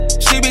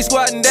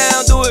squatting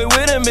down, do it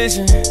with a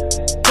mission.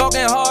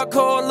 Talking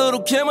hardcore,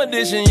 little Kim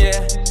edition,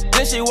 yeah.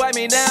 Then she wipe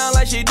me down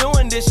like she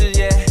doing dishes,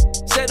 yeah.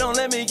 Said don't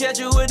let me catch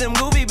you with them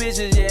goofy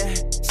bitches, yeah.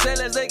 Said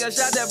let's take a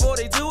shot, that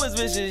 42 is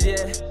vicious,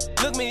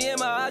 yeah. Look me in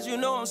my eyes, you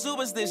know I'm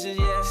superstitious,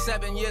 yeah.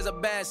 7 years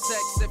of bad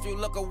sex if you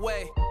look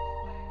away.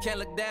 Can't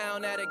look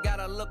down at it,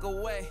 gotta look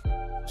away.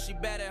 She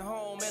bad at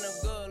home and a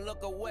good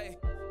look away.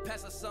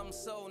 Pass her something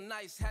so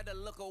nice, had to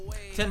look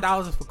away.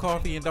 $10 for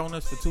coffee and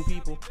donuts for 2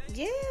 people.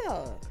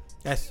 Yeah.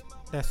 That's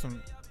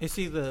some. It's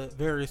either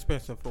very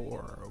expensive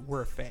or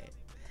we're fat.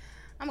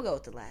 I'm gonna go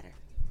with the latter.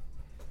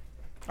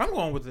 I'm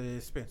going with the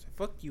expensive.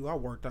 Fuck you. I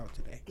worked out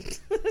today.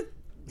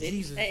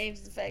 Jesus,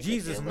 change the fact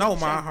Jesus know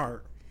my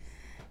heart.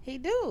 He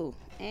do,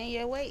 and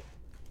your weight.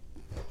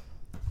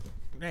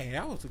 Man,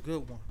 that was a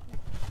good one.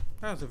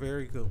 That was a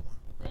very good one.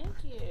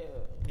 Thank you.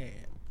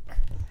 Yeah.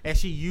 And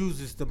she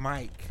uses the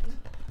mic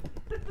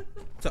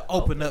to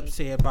open up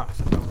said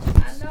box.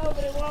 I know,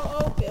 but it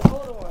won't open.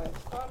 Hold on.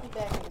 Call me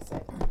back in a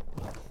second.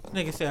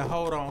 Nigga said,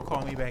 hold on,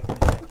 call me back in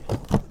a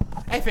second.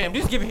 Hey, fam,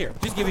 just give it here.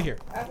 Just give it here.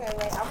 Okay,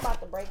 wait. I'm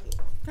about to break it.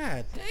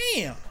 God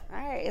damn. All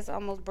right, it's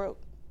almost broke.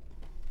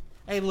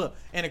 Hey, look.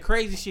 And the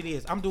crazy shit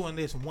is, I'm doing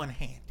this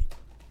one-handed.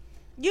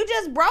 You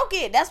just broke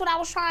it. That's what I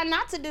was trying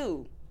not to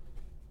do.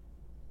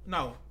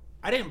 No,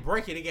 I didn't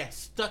break it. It got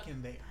stuck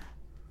in there.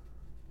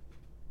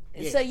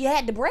 Yeah. So you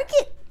had to break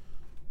it?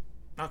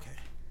 Okay.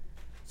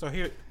 So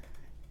here.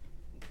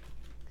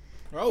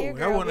 Oh, Here, that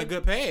girl, wasn't a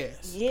good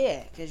pass.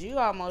 Yeah, because you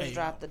almost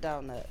dropped the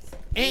donuts.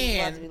 You was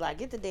about to be like,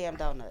 get the damn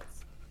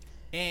donuts.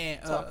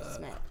 And Talk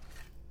smack.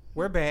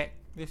 We're back.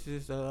 This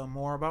is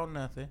More About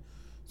Nothing.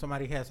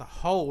 Somebody has a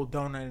whole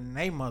donut in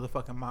their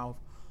motherfucking mouth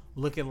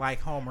looking like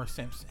Homer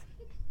Simpson.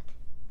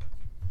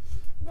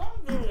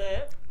 Don't do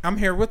that. I'm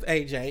here with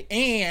AJ,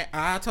 and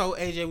I told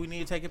AJ we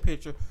need to take a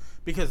picture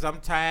because I'm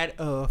tired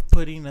of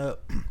putting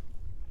up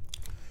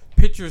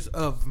pictures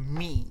of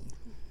me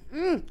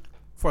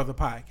for the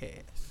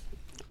podcast.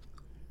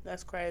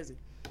 That's crazy.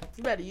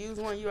 You better use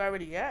one you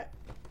already got.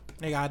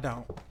 Nigga, I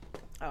don't.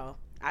 Oh,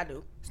 I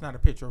do. It's not a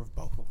picture of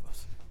both of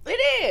us. It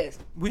is.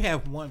 We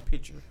have one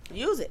picture.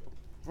 Use it.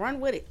 Run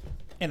with it.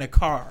 In a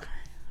car.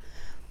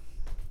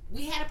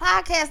 We had a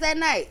podcast that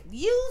night.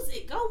 Use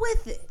it. Go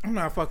with it. I'm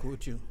not fucking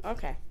with you.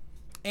 Okay.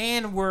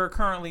 And we're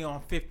currently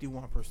on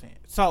 51%.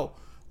 So,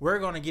 we're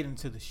going to get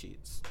into the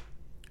shits.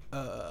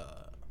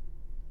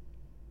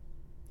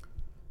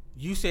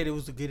 You said it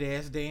was a good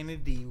ass day in the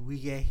D. We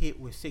get hit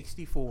with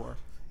 64.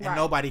 And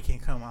nobody can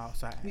come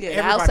outside. Yeah,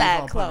 everybody's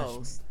outside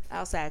closed.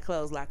 Outside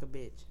closed like a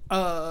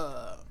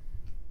bitch.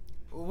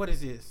 What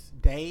is this?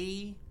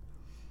 Day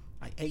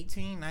like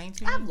 18,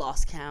 19? I've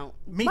lost count.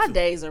 My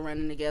days are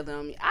running together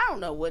on me. I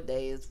don't know what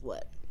day is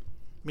what.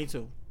 Me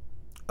too.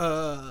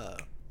 The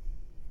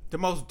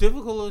most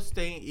difficult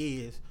thing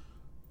is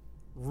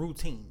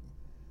routine.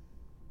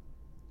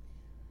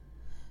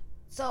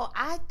 So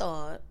I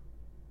thought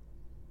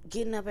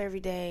getting up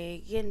every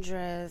day, getting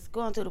dressed,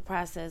 going through the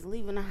process,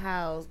 leaving the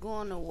house,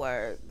 going to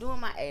work, doing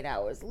my 8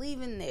 hours,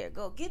 leaving there,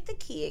 go get the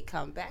kid,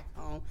 come back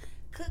home,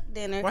 cook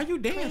dinner. Why you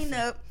dancing? Clean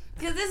up.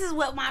 Because this is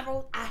what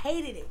I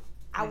hated it.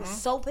 I was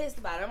so pissed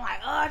about it. I'm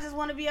like, I just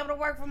want to be able to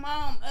work from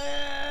home.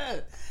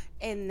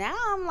 And now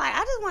I'm like,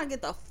 I just want to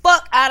get the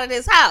fuck out of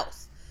this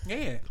house.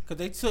 Yeah, because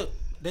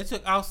they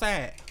took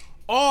outside.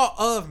 All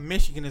of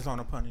Michigan is on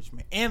a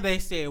punishment. And they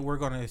said we're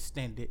going to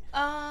extend it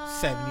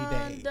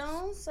 70 days.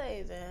 Don't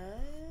say that.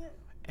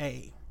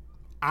 Hey,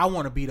 I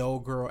want to be the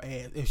old girl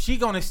ass. If she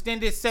going to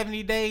extend it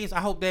 70 days, I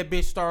hope that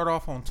bitch start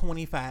off on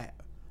 25.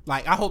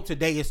 Like, I hope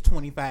today is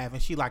 25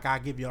 and she like, I'll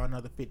give y'all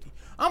another 50.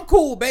 I'm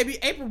cool, baby.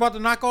 April about to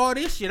knock all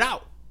this shit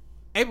out.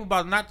 April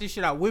about to knock this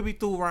shit out. We'll be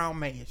through around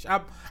May-ish.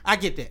 I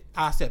get that.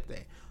 I accept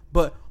that.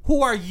 But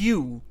who are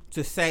you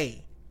to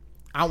say,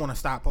 I want to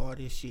stop all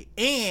this shit?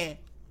 And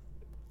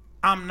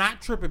I'm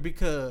not tripping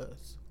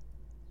because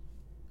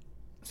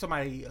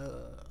somebody,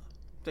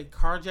 they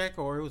carjacked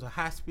or it was a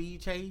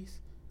high-speed chase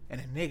and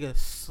a nigga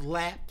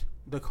slapped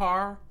the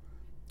car.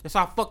 That's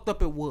how fucked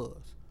up it was.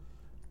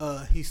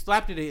 He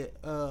slapped it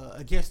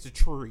against a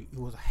tree. It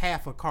was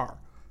half a car.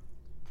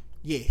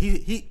 Yeah,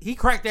 he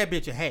cracked that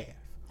bitch in half.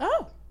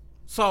 Oh.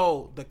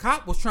 So the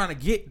cop was trying to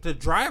get the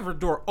driver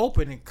door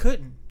open and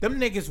couldn't. Them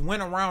niggas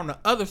went around the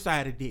other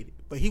side and did it.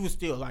 But he was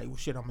still like, well,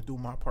 shit, I'm going to do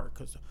my part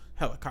because the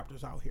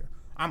helicopter's out here.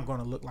 I'm going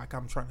to look like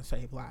I'm trying to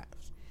save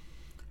lives.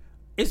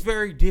 It's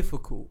very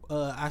difficult.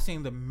 I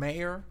seen the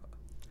mayor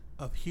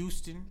of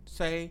Houston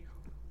say,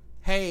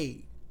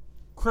 hey,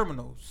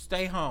 criminals,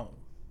 stay home.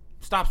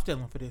 Stop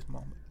stealing for this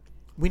moment.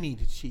 We need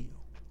to chill.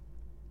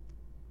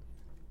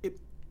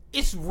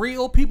 It's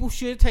real. People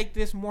should take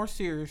this more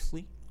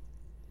seriously.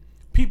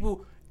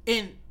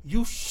 And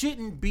you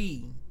shouldn't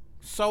be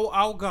so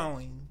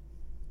outgoing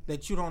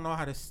that you don't know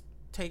how to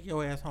take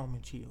your ass home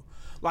and chill.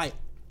 Like,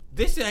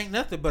 this ain't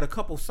nothing but a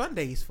couple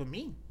Sundays for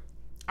me.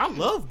 I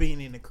love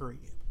being in the crib.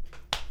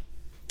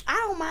 I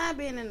don't mind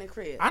being in the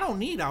crib. I don't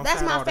need outside.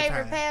 That's my all the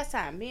favorite time.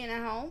 pastime, being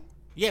at home.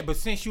 Yeah, but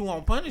since you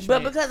want punishment.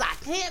 But because I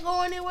can't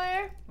go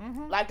anywhere,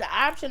 like the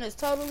option is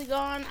totally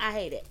gone, I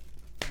hate it.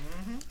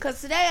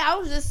 Cause today I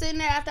was just sitting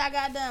there after I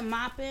got done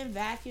mopping,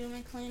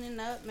 vacuuming, cleaning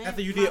up, man.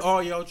 After you did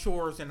all your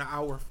chores in an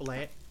hour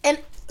flat. And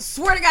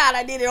swear to God,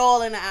 I did it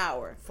all in an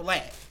hour.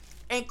 Flat.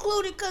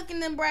 Including cooking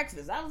them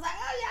breakfast. I was like,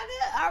 oh, y'all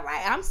good? All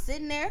right. I'm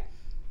sitting there.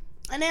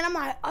 And then I'm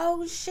like,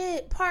 oh,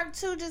 shit. Part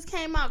 2 just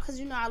came out. Because,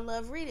 you know, I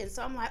love reading.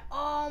 So I'm like,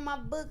 oh, my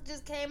book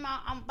just came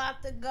out. I'm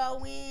about to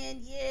go in.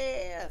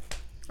 Yeah.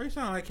 You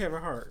sound like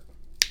Kevin Hart.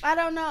 I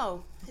don't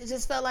know. It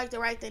just felt like the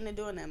right thing to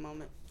do in that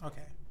moment.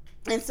 Okay.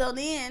 And so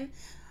then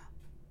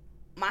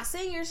my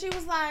senior, she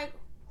was like,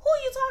 who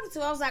are you talking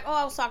to? I was like, oh,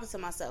 I was talking to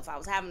myself. I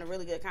was having a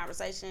really good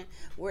conversation.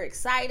 We're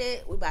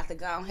excited. We're about to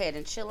go ahead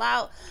and chill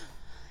out.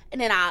 And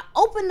then I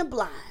opened the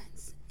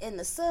blinds. And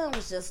the sun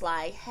was just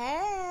like,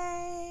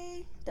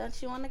 hey,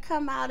 don't you want to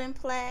come out and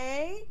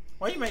play?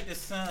 Why you make the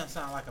sun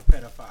sound like a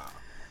pedophile?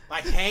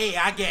 Like, hey,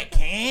 I got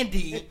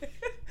candy.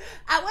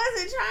 I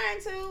wasn't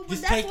trying to, but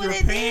Just that's take what your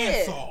it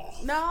pants did.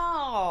 off.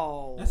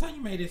 No. That's how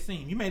you made it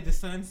seem. You made the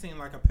sun seem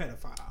like a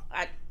pedophile.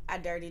 I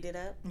dirtied it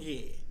up.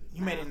 Yeah.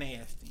 You made it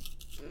nasty.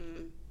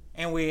 Mm.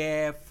 And we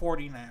have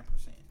 49%.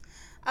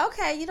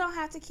 Okay, you don't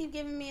have to keep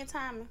giving me a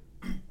timer.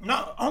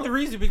 No, only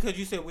reason because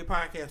you said we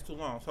podcast too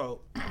long.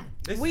 So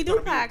this We is do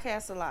gonna be-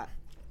 podcast a lot.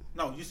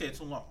 No, you said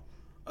too long.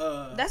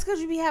 That's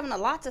because you be having a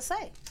lot to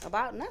say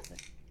about nothing.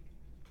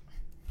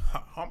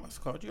 I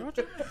almost called you out.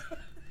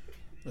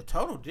 The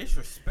total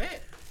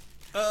disrespect.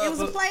 It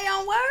was a play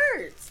on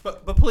words.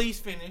 But please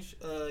finish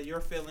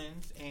your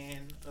feelings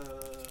and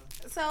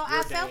So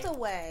I felt a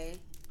way.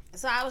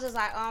 So I was just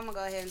like, oh, I'm going to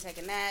go ahead and take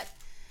a nap.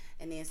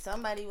 And then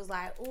somebody was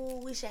like, ooh,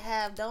 we should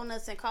have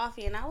donuts and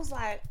coffee. And I was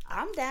like,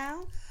 I'm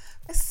down.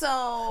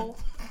 So.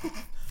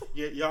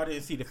 y'all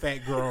didn't see the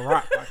fat girl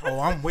rock. Like, oh,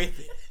 I'm with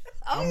it.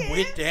 I'm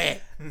with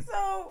that.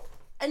 So,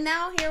 and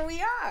now here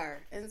we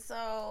are. And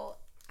so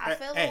I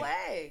feel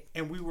away.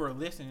 And we were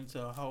listening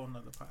to a whole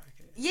nother podcast.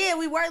 Yeah,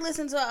 we were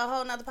listening to a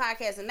whole nother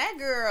podcast. And that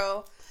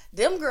girl,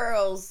 them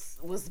girls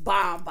was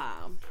bomb.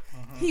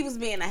 Mm-hmm. He was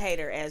being a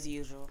hater as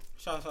usual.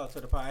 Shout out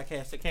to the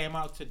podcast that came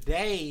out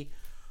today.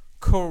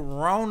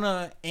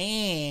 Corona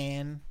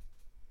and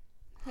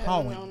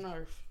Heaven on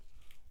Earth.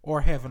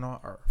 Or Heaven on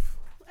Earth.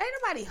 Ain't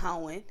nobody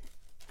hoeing.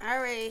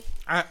 Alright.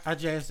 I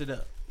jazzed it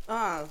up.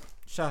 Oh.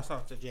 Shouts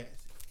out to Jazzy.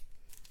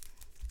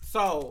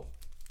 So,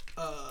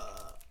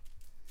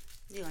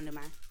 you gonna do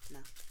mine? No.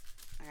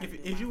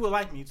 If you would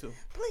like me to.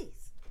 Please.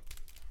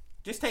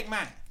 Just take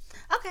mine.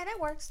 Okay, that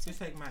works too.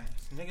 Just take mine.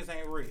 Niggas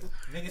ain't real.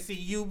 Niggas see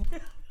you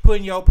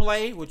putting your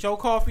plate with your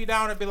coffee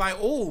down and be like,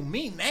 ooh,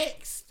 me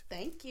next.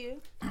 Thank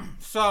you.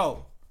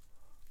 So,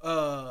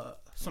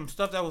 some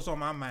stuff that was on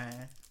my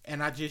mind,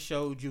 and I just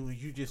showed you, and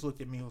you just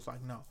looked at me and was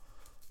like, no.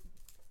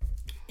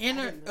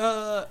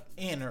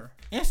 Enter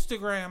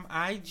Instagram,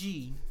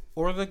 IG,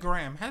 or the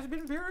gram has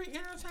been very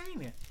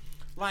entertaining.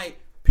 Like,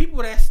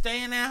 people that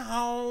staying at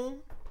home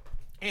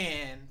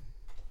and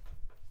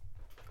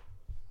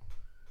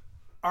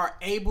are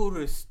able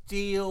to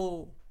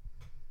still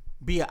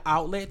be an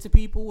outlet to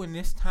people in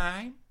this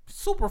time,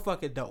 super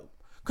fucking dope.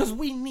 Because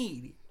we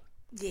need it.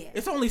 Yeah.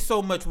 It's only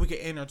so much we can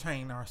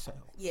entertain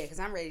ourselves. Yeah, because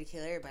I'm ready to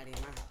kill everybody in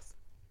my house.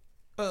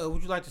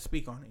 Would you like to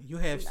speak on it? You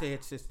have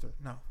said sister.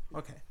 No.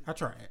 Okay. I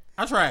tried,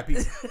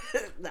 people.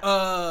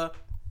 No.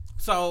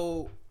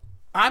 So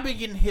I've been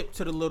getting hip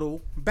to the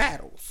little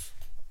battles.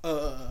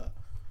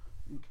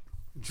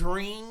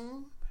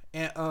 Dream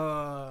and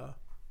damn,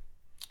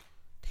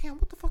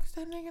 what the fuck is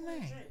that nigga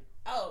name?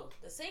 Oh,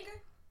 the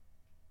singer?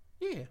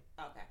 Yeah.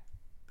 Okay.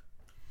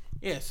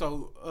 Yeah,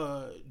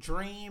 so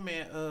Dream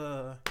and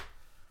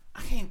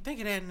I can't think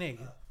of that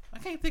nigga. I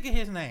can't think of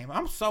his name.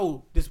 I'm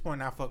so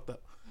disappointed I fucked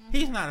up. Mm-hmm.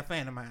 He's not a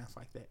fan of mine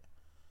like that.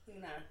 You're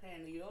not a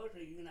fan of yours,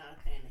 or you're not a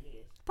fan of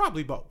his?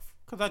 Probably both.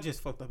 Because I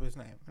just fucked up his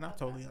name. And I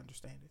totally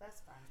understand it.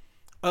 That's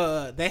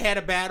fine. They had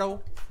a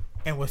battle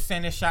and was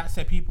sending shots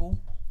at people.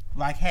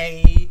 Like,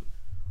 hey,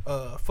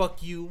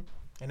 fuck you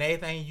and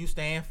everything you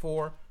stand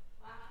for.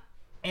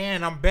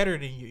 And I'm better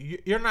than you.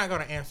 You're not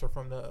going to answer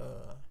from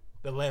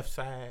the left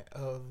side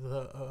of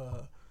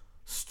the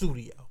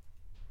studio.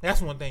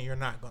 That's one thing you're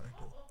not going to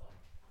do.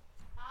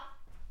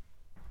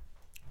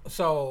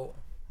 So,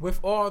 with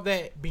all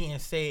that being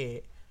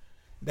said,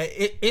 that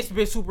it's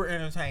been super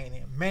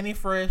entertaining. Manny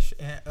Fresh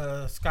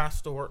and Scott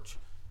Storch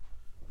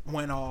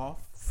went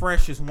off.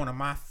 Fresh is one of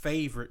my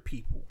favorite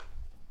people.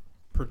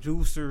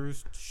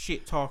 Producers,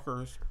 shit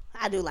talkers.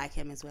 I do like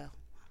him as well.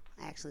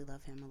 I actually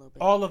love him a little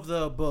bit. All of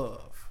the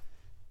above.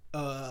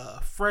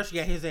 Fresh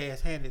got his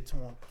ass handed to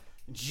him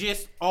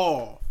just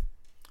off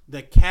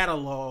the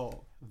catalog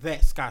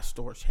that Scott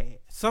Storch had.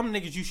 Some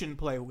niggas you shouldn't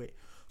play with.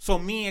 So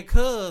me and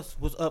Cuz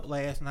was up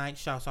last night.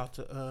 Shouts out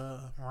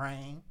to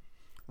Rain.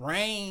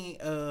 Rain,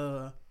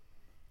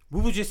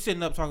 we were just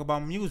sitting up talking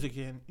about music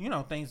and, you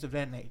know, things of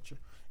that nature.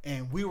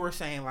 And we were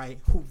saying,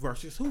 like, who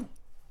versus who.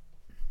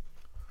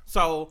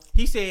 So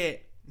he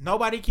said,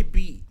 nobody can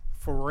beat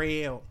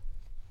Pharrell.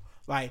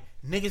 Like,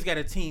 niggas got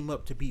to team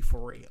up to beat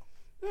Pharrell.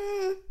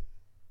 I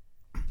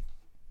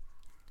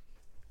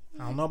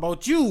don't know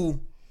about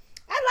you.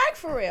 I like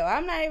Pharrell.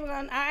 I'm not even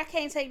gonna. I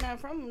can't take nothing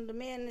from him. The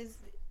man is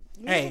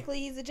Musically,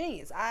 he's a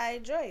genius. I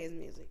enjoy his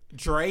music.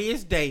 Dre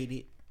is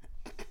dated.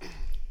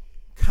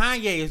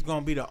 Kanye is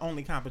gonna be the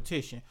only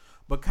competition,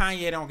 but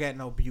Kanye don't got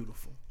no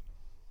beautiful.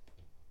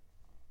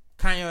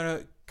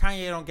 Kanye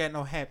don't got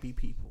no happy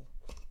people.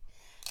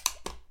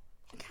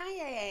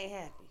 Kanye ain't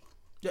happy.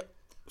 Yeah,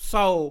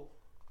 so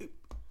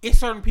it's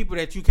certain people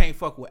that you can't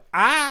fuck with.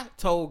 I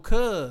told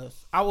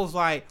Cuz, I was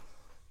like,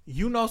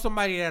 you know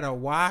somebody that'll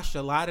wash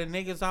a lot of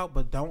niggas out,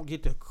 but don't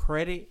get the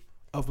credit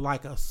of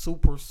like a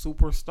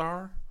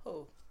superstar?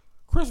 Who?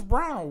 Chris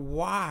Brown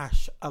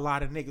wash a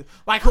lot of niggas.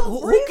 Like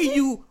who can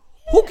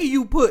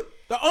you put?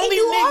 The only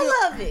he do nigga,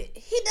 all of it.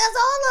 He does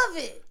all of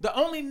it. the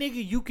only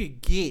nigga you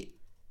could get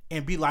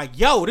and be like,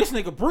 yo, this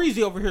nigga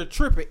Breezy over here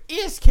tripping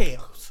is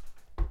Kels.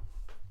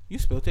 You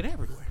spilled it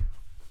everywhere.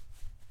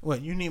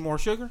 What, you need more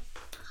sugar?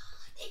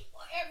 I need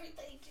more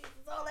everything, Jesus.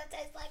 All that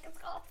tastes like is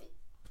coffee.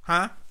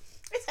 Huh?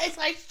 It tastes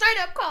like straight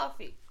up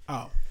coffee.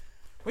 Oh.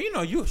 Well, you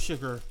know you a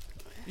sugar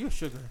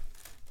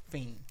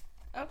fiend.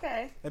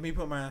 Okay. Let me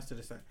put my hands to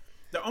the side.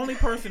 The only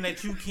person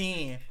that you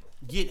can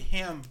get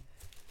him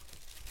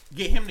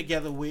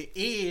together with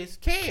is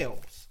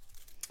Kels.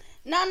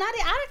 No,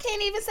 I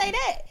can't even say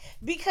that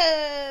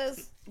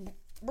because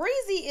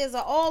Breezy is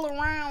an all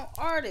around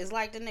artist.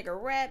 Like the nigga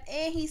rap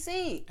and he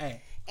sing.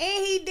 Hey.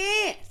 And he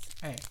dance.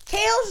 Hey.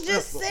 Kels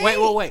just sing.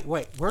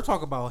 Wait. We're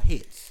talking about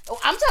hits. Oh,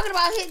 I'm talking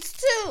about hits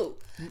too.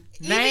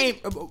 Name.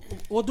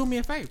 Well, do me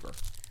a favor.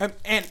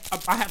 And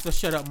I have to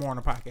shut up more on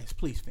the podcast.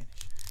 Please finish.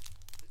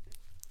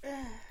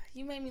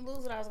 You made me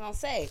lose what I was gonna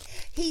say.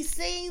 He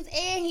sings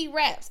and he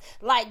raps.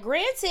 Like,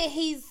 granted,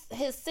 his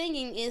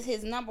singing is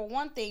his number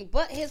one thing,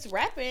 but his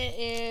rapping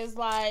is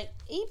like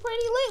he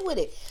pretty lit with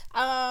it.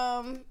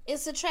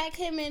 It's a track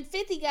him and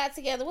 50 got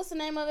together. What's the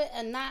name of it?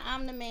 Not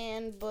I'm the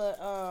Man, but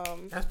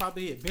that's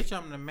probably it. Bitch,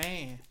 I'm the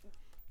man.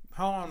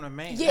 Ho, I'm the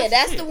man. Yeah,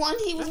 that's the one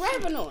he was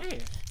rapping on. Yeah.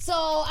 So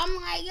I'm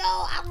like, yo,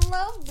 I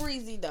love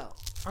Breezy though.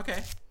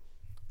 Okay.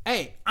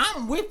 Hey,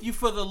 I'm with you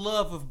for the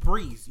love of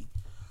Breezy.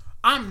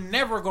 I'm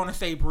never going to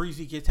say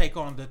Breezy can take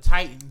on the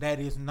Titan that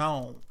is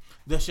known.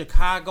 The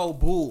Chicago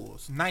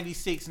Bulls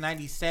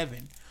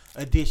 96-97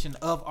 edition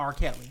of R.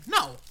 Kelly.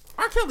 No,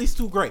 R. Kelly's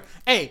too great.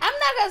 Hey, I'm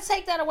not going to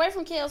take that away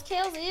from Kels.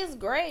 Kels is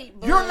great.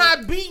 But you're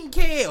not beating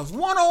Kels.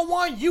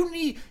 One-on-one,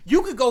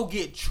 you could go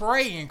get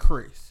Trey and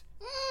Chris.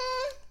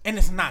 And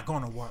it's not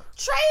going to work.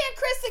 Trey and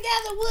Chris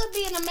together would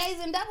be an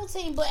amazing double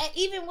team. But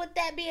even with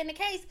that being the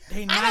case,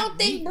 I don't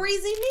think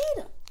Breezy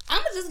need him.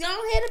 I'm just going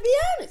ahead and be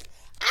honest.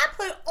 I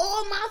put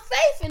all my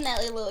faith in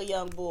that little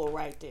young bull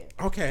right there.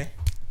 Okay.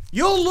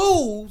 You'll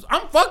lose.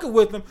 I'm fucking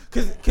with them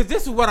because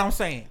this is what I'm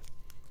saying.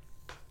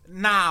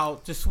 Now,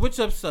 to switch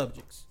up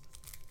subjects,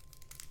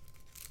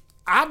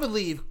 I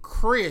believe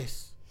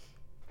Chris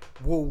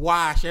will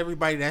wash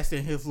everybody that's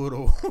in his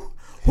little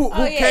who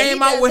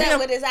came out with him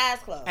with his eyes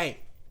closed.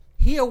 Hey,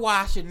 he'll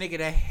wash a nigga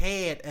that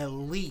had at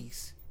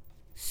least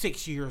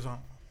 6 years on,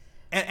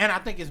 and I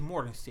think it's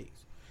more than 6.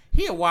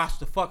 He'll wash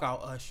the fuck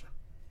out Usher.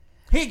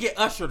 He'd get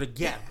Usher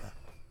together.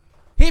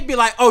 He'd be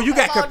like, "Oh, you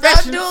got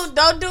confessions."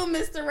 Don't do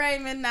Mr.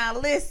 Raymond now.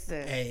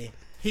 Listen. Hey,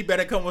 he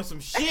better come with some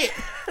shit.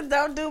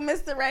 Don't do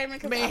Mr.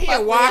 Raymond. Man,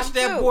 he'll wash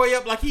that boy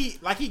up like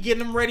he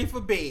getting him ready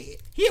for bed.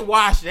 He'll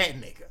wash that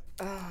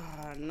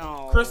nigga.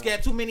 No. Chris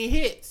got too many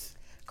hits.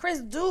 Chris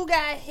do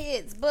got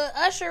hits, but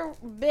Usher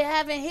been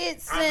having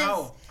hits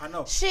since. I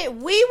know. Shit,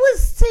 we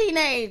was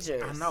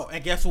teenagers. I know.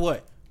 And guess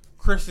what?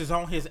 Chris is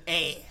on his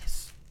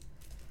ass.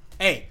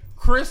 Hey,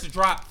 Chris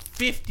dropped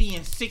 50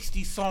 and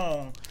 60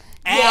 songs.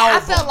 Yeah,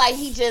 albums. I felt like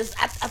he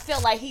just. I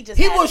felt like he just.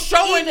 He was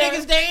showing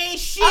niggas they ain't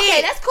shit.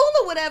 Okay, that's cool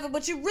or whatever,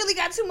 but you really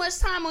got too much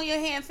time on your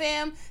hand,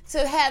 fam,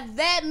 to have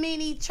that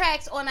many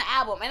tracks on the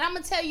album. And I'm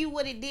gonna tell you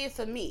what it did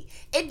for me.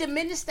 It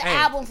diminished the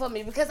album for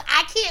me because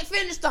I can't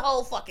finish the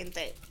whole fucking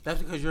thing.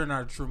 That's because you're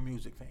not a true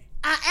music fan.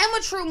 I am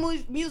a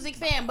true music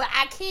fan, but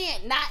I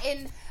can't not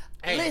in.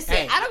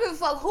 Listen, I don't give a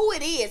fuck who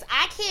it is.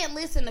 I can't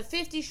listen to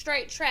 50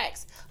 straight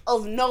tracks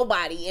of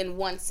nobody in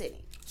one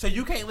sitting. So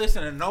you can't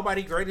listen to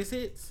nobody greatest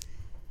hits?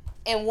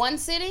 In one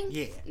sitting?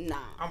 Yeah. Nah.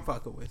 I'm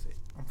fucking with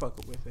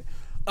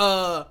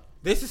it.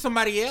 This is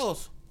somebody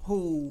else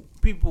who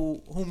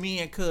me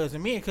and Cuz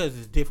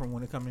is different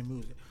when it comes to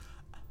music.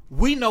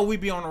 We know we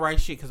be on the right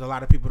shit because a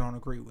lot of people don't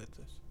agree with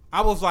us.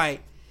 I was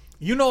like,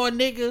 you know a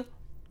nigga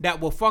that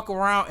will fuck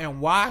around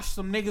and wash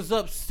some niggas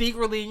up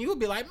secretly and you'll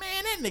be like,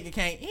 man, that nigga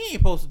he ain't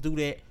supposed to do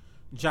that.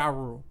 Ja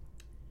Rule.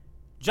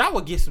 Ja will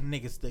get some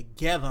niggas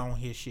together on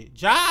his shit.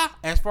 Ja,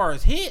 as far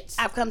as hits,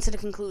 I've come to the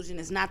conclusion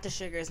it's not the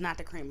sugar, it's not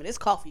the cream, but this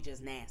coffee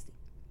just nasty.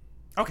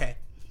 Okay.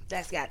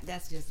 That's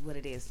just what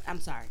it is. I'm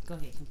sorry. Go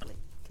ahead, complete.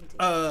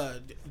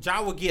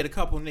 Ja will get a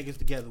couple niggas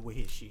together with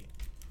his shit.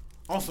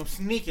 On some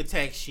sneak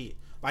attack shit.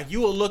 Like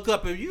you will look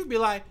up and you'll be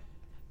like,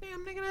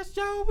 damn nigga, that's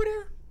Ja over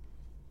there.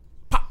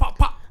 Pop, pop,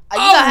 pop. You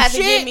gonna have to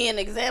give me an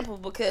example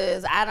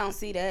because I don't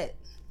see that.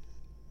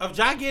 Of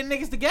Ja getting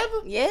niggas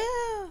together? Yeah.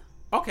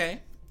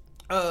 Okay.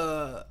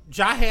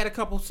 Ja had a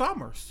couple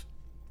summers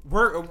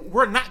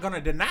We're not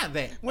gonna deny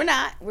that. We're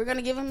not. We're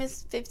gonna give him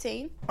his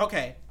 15.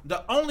 Okay.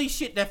 The only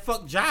shit that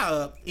fucked Ja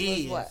up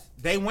is what?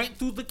 they went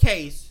through the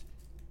case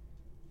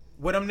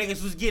where them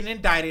niggas was getting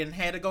indicted and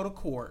had to go to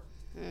court.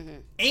 Mm-hmm.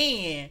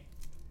 And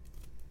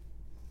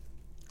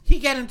he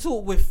got into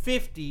it with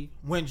 50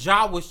 when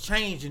Ja was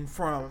changing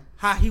from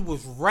how he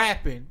was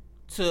rapping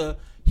to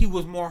he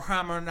was more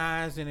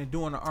harmonizing and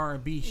doing the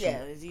R&B shit.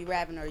 Yeah, is he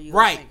rapping or you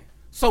Right. a singer?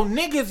 So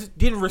niggas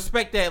didn't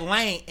respect that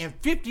lane, and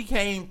 50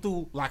 came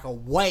through like a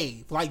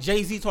wave. Like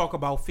Jay-Z talk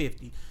about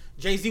 50.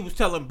 Jay-Z was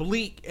telling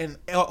Bleak and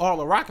all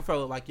the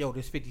Rockefeller like, yo,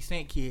 this 50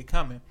 Cent kid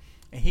coming,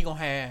 and he gonna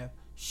have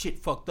shit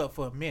fucked up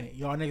for a minute.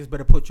 Y'all niggas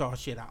better put y'all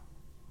shit out.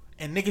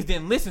 And niggas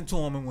didn't listen to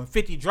him, and when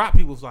 50 dropped,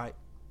 he was like,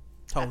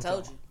 I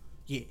told you.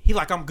 Yeah, he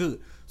like, I'm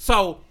good.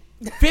 So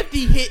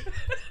 50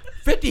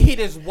 hit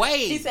his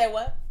wave. He said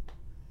what?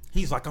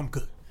 He's like, I'm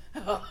good.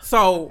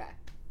 So Okay.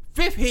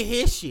 Fifth hit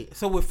his shit.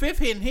 So with Fifth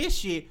hitting his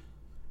shit,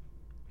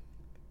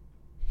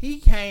 he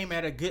came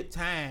at a good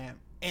time,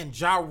 and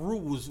Ja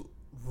Rule was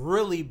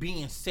really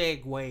being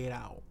segued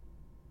out.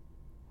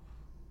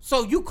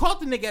 So you caught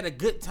the nigga at a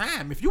good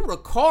time. If you would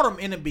have caught him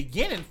in the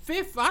beginning,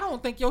 Fifth, I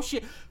don't think your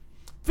shit.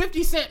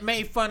 50 Cent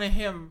made fun of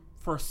him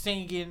for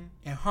singing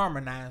and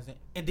harmonizing,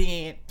 and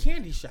then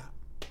Candy Shop.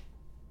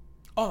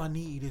 All I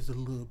need is a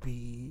little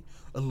bit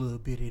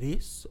of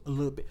this, a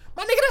little bit.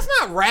 My nigga, that's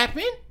not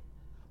rapping.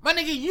 My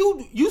nigga,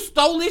 you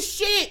stole this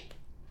shit.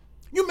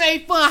 You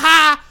made fun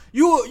high.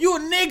 You a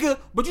nigga,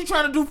 but you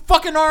trying to do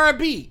fucking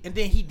R&B, and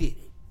then he did it.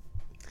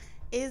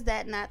 Is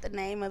that not the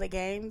name of the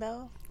game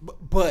though?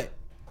 But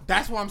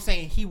that's what I'm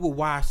saying. He will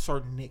watch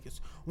certain niggas.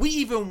 We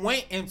even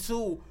went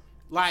into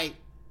like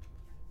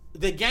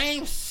the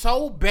game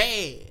so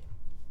bad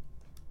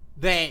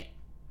that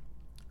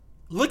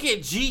look at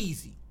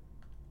Jeezy.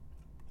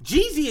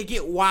 Jeezy will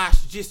get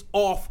washed just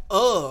off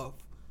of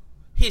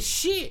his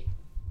shit.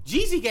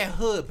 Jeezy got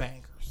hood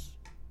bangers.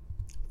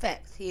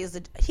 Facts. He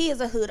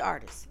is a hood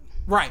artist.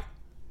 Right.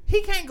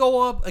 He can't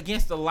go up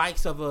against the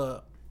likes of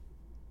a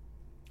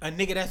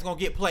nigga that's gonna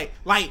get played.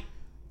 Like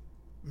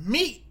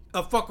Meek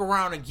fuck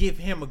around and give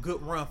him a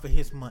good run for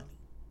his money.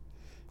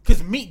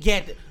 Cause Meek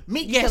got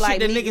shit like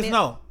that Meek niggas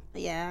know.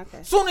 Yeah,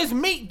 okay. Soon as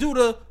Meek do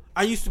the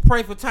I used to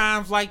pray for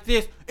times like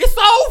this, it's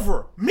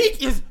over.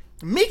 Meek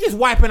is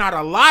wiping out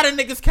a lot of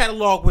niggas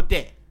catalog with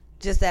that.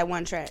 Just that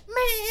one track.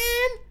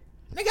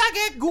 Man, nigga,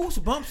 I got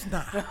goosebumps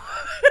now.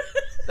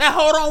 That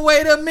hold on,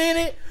 wait a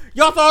minute.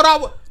 Y'all thought I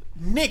would.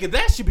 Nigga,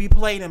 that should be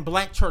played in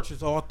black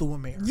churches all through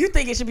America. You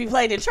think it should be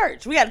played in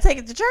church? We got to take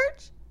it to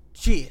church?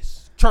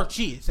 Cheers. Church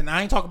is. And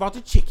I ain't talking about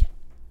the chicken.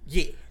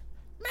 Yeah.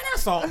 Man, that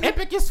song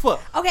epic as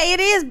fuck. Okay, it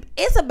is.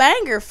 It's a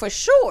banger for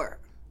sure.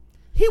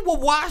 He will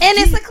watch. And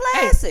it's a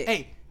classic.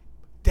 Hey,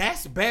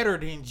 that's better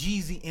than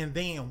Jeezy and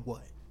Then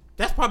What?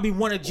 That's probably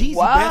one of Jeezy's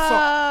best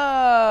songs.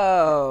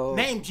 Whoa.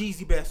 Name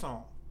Jeezy best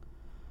song.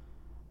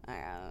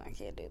 I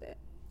can't do that.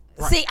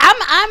 Right. See,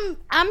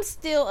 I'm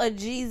still a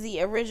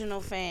Jeezy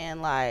original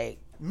fan. Like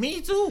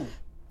Me too.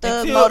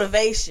 Thug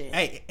Motivation.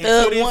 Hey,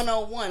 Thug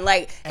 101.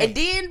 Like, Hey. and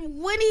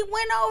then when he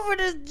went over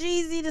to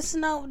Jeezy to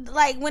Snow,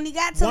 like when he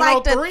got to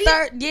like the 103?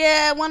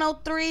 third,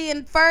 103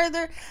 and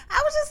further,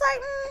 I was just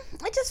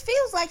like, it just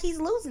feels like he's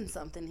losing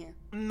something here.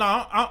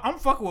 No, I'm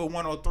fucking with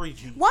 103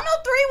 G. 103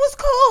 was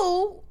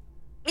cool.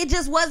 It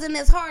just wasn't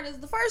as hard as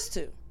the first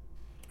two.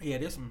 Yeah,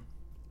 there's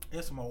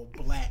some old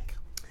black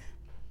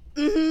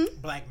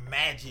Mm-hmm.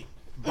 magic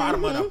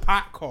bottom of the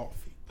pot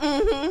coffee.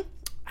 Mm-hmm.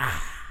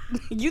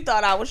 You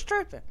thought I was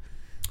tripping.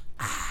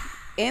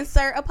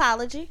 Insert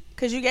apology,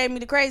 because you gave me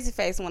the crazy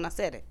face when I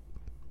said it.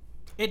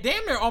 It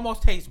damn near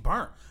almost tastes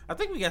burnt. I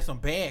think we got some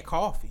bad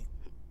coffee.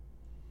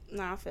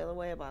 No, I feel a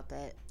way about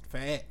that.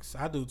 Facts.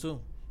 I do too.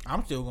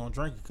 I'm still gonna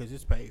drink it because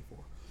it's paid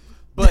for.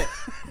 But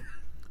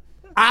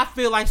I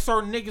feel like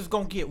certain niggas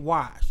gonna get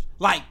washed.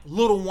 Like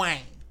Lil Wayne.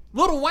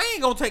 Lil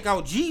Wayne gonna take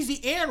out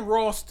Jeezy and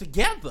Ross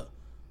together.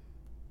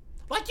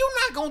 Like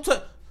you're not gonna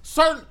take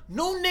certain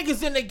new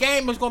niggas in the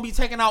game is gonna be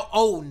taking out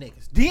old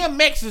niggas.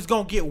 DMX is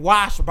gonna get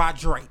washed by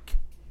Drake.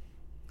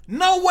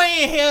 No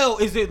way in hell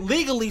is it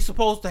legally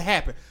supposed to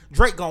happen.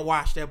 Drake gonna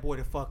wash that boy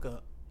the fuck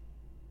up.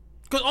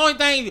 Cause only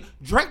thing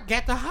Drake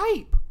got the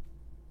hype.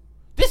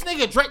 This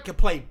nigga Drake can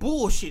play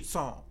bullshit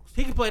songs.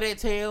 He can play that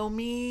Tell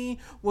Me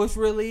What's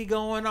Really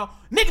Going On.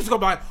 Niggas gonna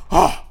be like,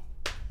 oh,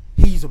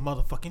 he's a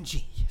motherfucking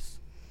genius.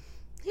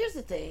 Here's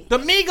the thing. The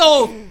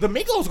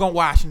Migos gonna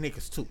wash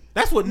niggas too.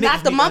 That's what niggas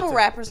Not the need mumble to-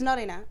 rappers. No,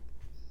 they not.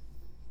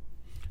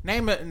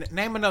 Name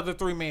another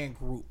 3-man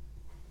group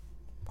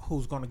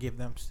who's gonna give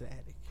them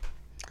static.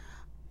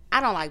 I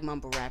don't like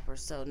mumble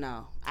rappers, so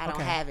no, I don't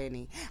Okay. have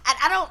any.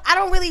 I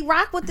don't really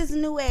rock with this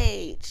new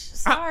age.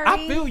 Sorry.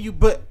 I feel you,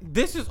 but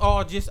this is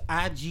all just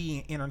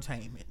IG and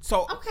entertainment.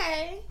 So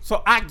Okay.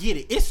 So I get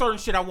it. It's certain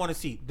shit I want to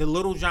see. The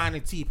Little John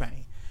and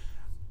T-Pain.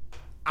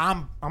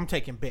 I'm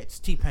taking bets.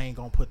 T-Pain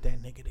gonna put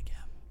that nigga together.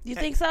 You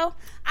think so?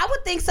 I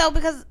would think so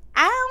because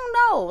I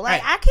don't know.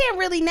 Like Hey. I can't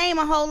really name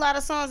a whole lot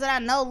of songs that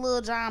I know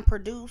Lil Jon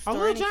produced Oh, or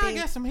Lil anything. John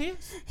got some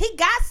hits. He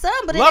got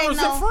some, but it Lovers ain't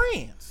no. and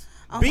Friends.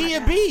 Oh my Bia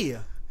God.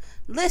 Bia.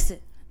 Listen,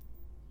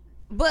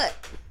 But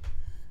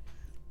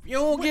You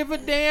don't give a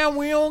damn.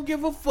 We don't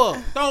give a fuck.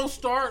 Don't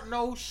start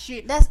no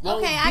shit. that's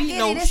Won't okay. I be get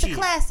no it. It's shit. a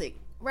classic,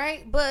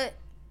 right? But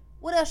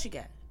what else you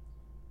got?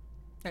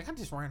 Like, I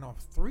just ran off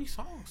 3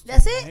 songs.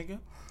 That's today, it? Nigga.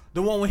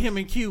 The one with him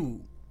and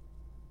Cube.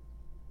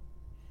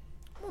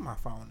 Where my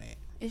phone at?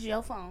 It's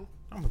your phone.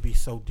 I'm gonna be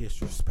so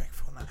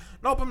disrespectful now.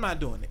 Nope, I'm not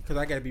doing it because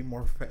I gotta be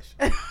more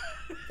professional.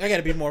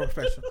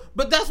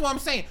 But that's what I'm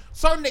saying.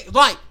 Certain niggas,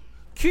 like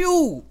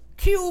Cube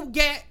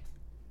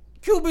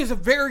is a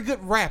very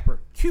good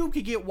rapper. Cube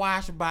could get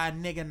washed by a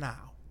nigga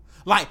now.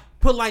 Like,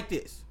 put like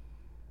this.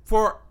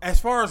 For as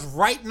far as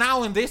right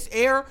now in this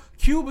era,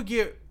 Cube would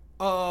get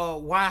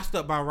washed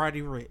up by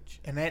Roddy Ricch.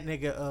 And that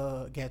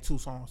nigga got 2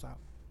 songs out.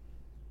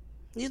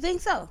 You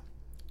think so?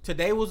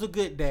 Today Was a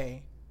Good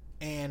Day.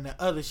 And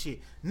the other shit.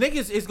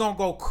 Niggas is gonna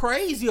go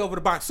crazy over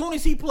the box. Soon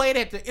as he play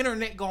that, the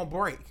internet gonna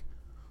break.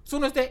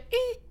 Soon as that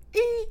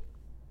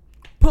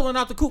pulling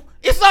out the coupe,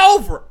 it's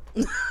over.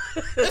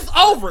 It's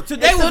over.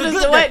 Today was a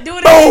good day. Do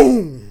it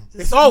Boom.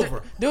 It's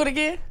over. Do it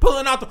again.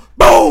 Pulling out the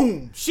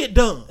boom. Shit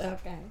done.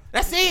 Okay.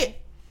 That's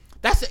it.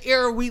 That's the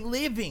era we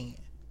live in.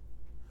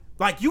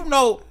 Like, you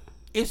know,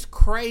 it's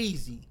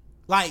crazy.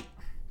 Like,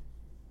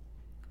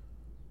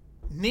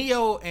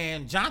 Neo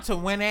and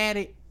Johnson went at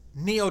it.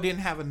 Neo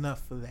didn't have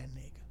enough for that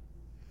nigga.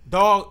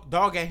 Dog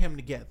got him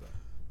together.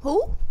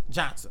 Who?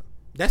 Johnson.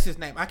 That's his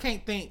name. I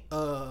can't think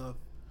of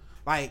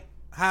like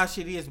how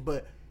shit is,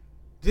 but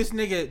this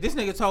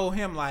nigga told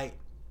him, like,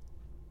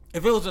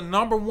 if it was a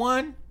number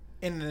 1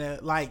 in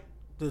the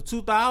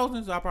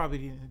 2000s, I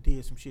probably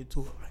did some shit to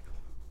it. Like,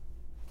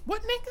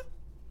 what nigga?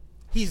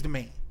 He's the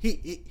man.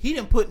 He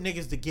didn't put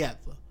niggas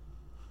together.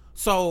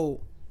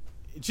 So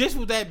just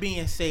with that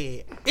being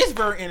said, it's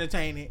very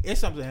entertaining. It's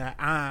something that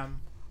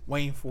I'm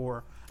waiting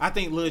for. I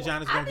think Lil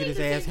Jon is gonna get his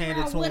ass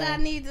handed to him. What I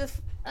need to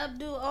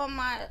updo on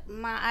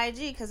my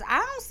IG, because I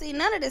don't see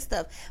none of this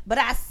stuff, but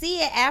I see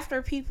it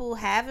after people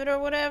have it or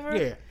whatever.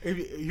 Yeah,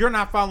 if you're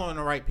not following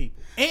the right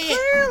people, and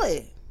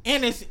Clearly,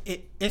 and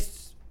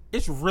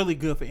it's really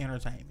good for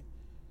entertainment.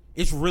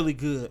 It's really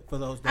good for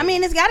those days. I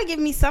mean, it's got to give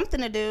me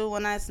something to do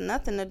when it's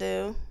nothing to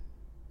do.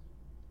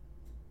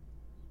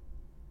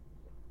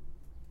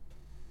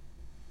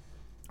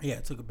 Yeah,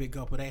 I took a big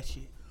gulp of that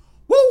shit.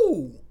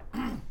 Woo!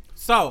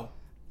 So,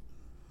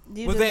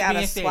 You with just that gotta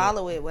being said,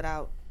 swallow it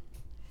without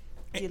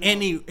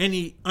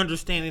any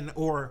understanding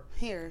or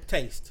here.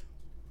 taste.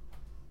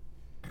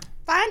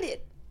 Find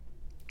it.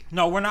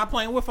 No, we're not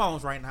playing with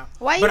phones right now.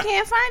 Why you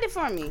can't find it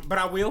for me? But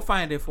I will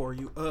find it for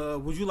you.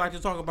 Would you like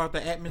to talk about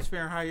the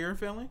atmosphere and how you're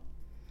feeling?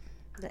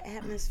 The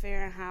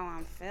atmosphere and how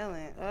I'm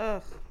feeling.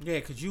 Ugh. Yeah,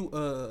 cause you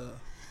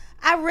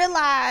I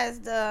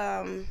realized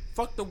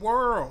fuck the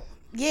world.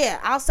 yeah,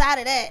 outside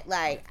of that,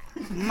 like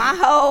my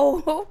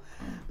whole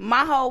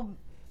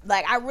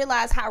like I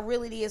realize how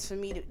real it is for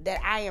me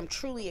that I am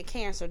truly a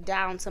Cancer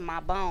down to my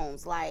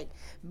bones. Like,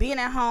 being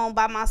at home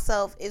by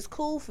myself is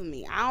cool for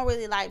me. I don't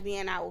really like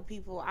being out with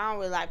people. I don't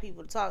really like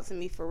people to talk to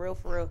me for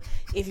real.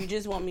 If you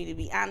just want me to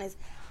be honest,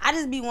 I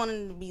just be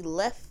wanting to be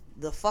left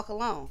the fuck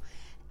alone.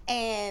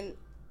 And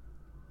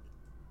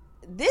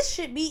this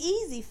should be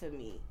easy for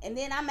me. And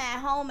then I'm at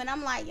home and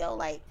I'm like, yo,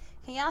 like,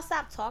 can y'all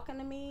stop talking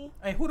to me?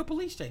 Hey, who the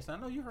police chase? I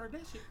know you heard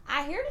that shit.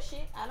 I hear the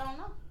shit. I don't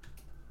know.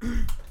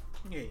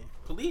 Yeah,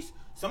 police.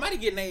 Somebody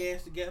getting their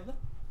ass together.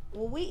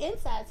 Well, we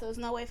inside, so there's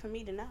no way for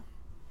me to know.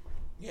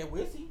 Yeah,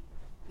 we'll see.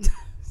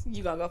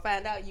 You gonna go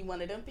find out you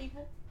one of them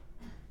people?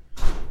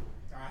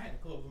 I had to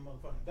close the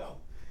motherfucking door.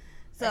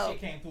 So, that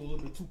shit came through a little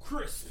bit too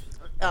crisp.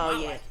 oh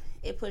yeah,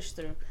 it pushed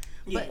through.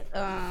 Yeah.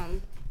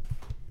 But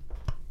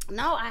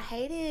no, I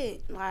hate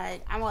it.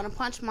 Like, I want to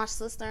punch my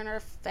sister in her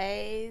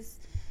face,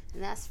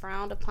 and that's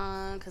frowned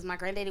upon because my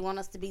granddaddy want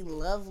us to be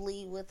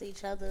lovely with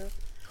each other.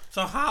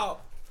 So how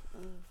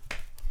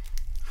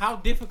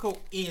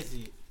difficult is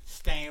it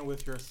staying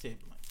with your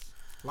siblings?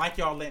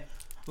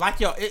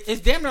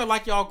 It's damn near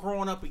like y'all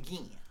growing up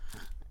again.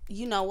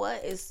 You know what?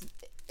 It's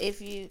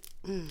if you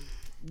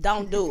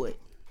don't do it,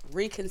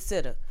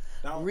 reconsider.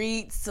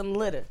 Read some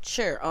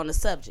literature on the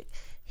subject.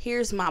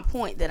 Here's my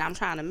point that I'm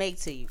trying to make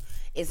to you.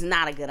 It's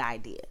not a good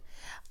idea.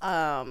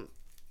 At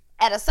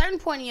a certain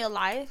point in your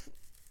life,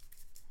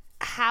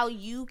 how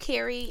you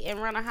carry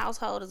and run a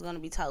household is going to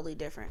be totally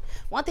different.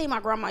 One thing my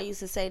grandma used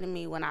to say to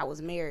me when I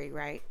was married,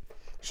 right?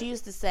 She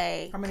used to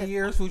say... How many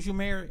years was you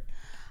married?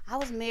 I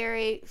was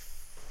married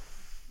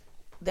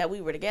that we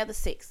were together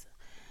 6.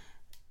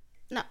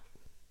 No,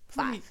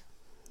 5.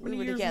 We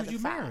were years together was you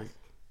 5. married?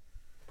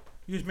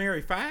 You was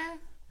married 5?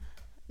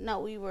 No,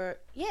 we were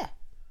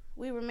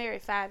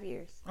married 5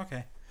 years.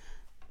 Okay.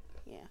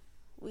 Yeah.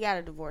 We got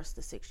a divorce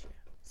the 6th year.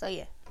 So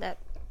yeah, that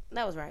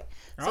was right.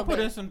 I'll put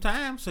in some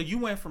time. So you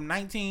went from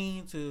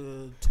 19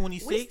 to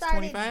 26, we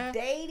started 25?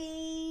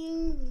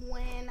 dating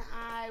when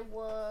I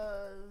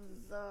was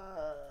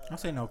Don't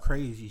say no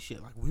crazy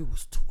shit like we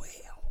was 12.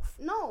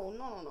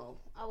 No.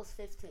 I was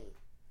 15.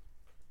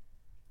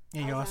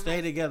 And y'all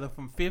stayed together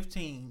from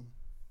 15.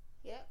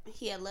 Yep.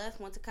 He had left,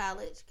 went to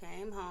college,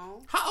 came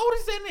home. How old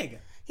is that nigga?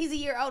 He's a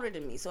year older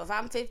than me. So if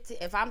I'm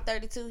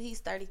 32, he's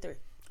 33.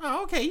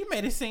 Oh, okay. You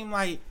made it seem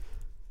like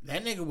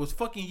that nigga was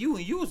fucking you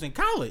and you was in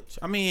college.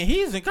 I mean,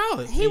 he's in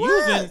college. He and you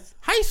was in was.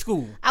 high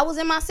school. I was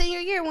in my senior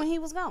year when he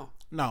was gone.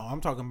 No,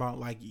 I'm talking about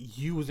like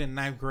you was in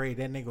 9th grade.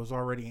 That nigga was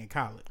already in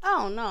college.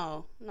 Oh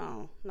no.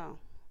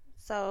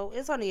 So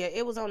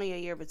it was only a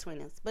year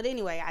between us. But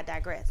anyway, I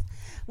digress.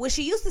 What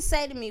she used to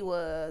say to me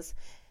was,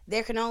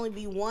 there can only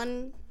be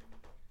one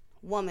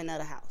woman of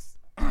the house.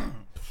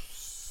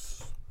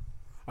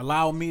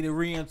 Allow me to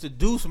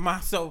reintroduce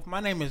myself.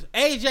 My name is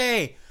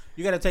AJ.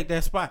 You got to take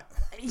that spot.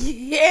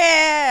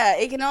 Yeah,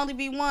 it can only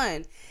be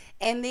one.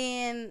 And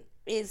then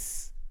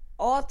it's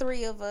all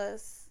three of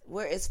us.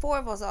 It's 4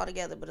 of us all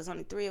together, but it's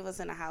only 3 of us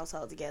in the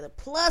household together,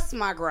 plus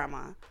my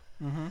grandma.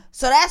 Mm-hmm.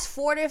 So that's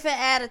 4 different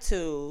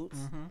attitudes.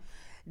 Mm-hmm.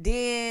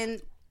 Then,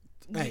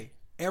 hey,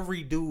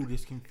 every dude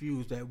is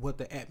confused at what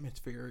the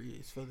atmosphere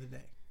is for the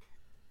day.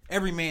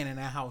 Every man in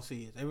that house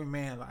is. Every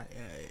man like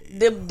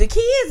the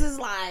kids is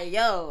like,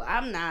 yo,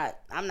 I'm not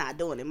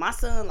doing it. My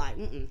son like,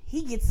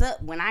 he gets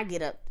up when I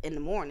get up in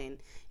the morning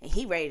and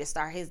he ready to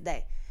start his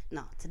day.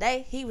 No,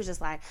 today he was just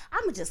like,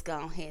 I'ma just go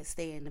ahead and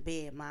stay in the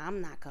bed, Ma. I'm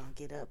not gonna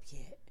get up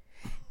yet.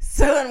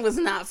 Son was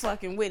not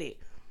fucking with it.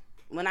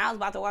 When I was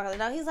about to walk out the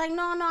door, he's like,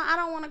 no, I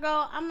don't want to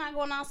go. I'm not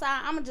going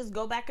outside. I'm gonna just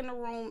go back in the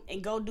room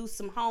and go do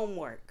some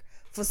homework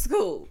for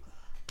school.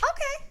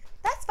 Okay.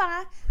 That's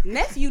fine.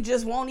 Nephew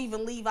just won't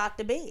even leave out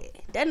the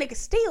bed. That nigga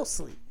still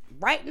sleep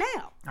right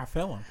now. I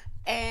feel him.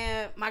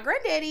 And my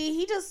granddaddy,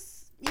 he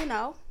just,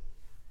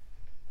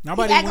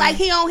 Nobody he act like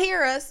he don't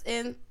hear us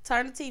and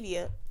turn the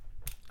TV up.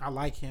 I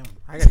like him.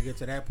 I gotta get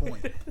to that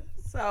point.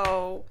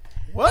 So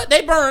what?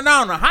 They burning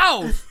down the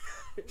house?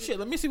 Shit,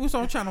 let me see what's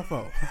on Channel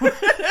 4.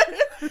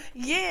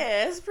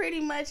 Yeah, that's pretty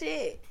much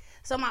it.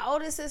 So my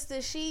older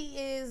sister, she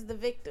is the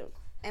victim,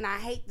 and I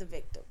hate the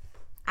victim.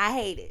 I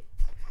hate it.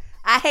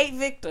 I hate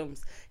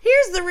victims.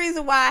 Here's the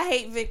reason why I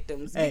hate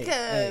victims.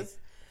 Because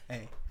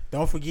hey,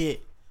 don't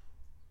forget,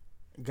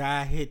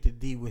 guy hit the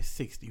D with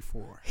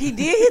 64. He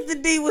did hit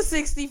the D with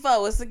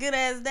 64. It's a good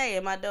ass day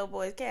in my Dope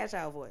Boys Cash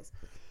Out voice.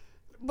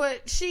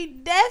 But she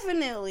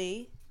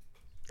definitely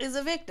is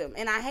a victim,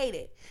 and I hate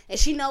it. And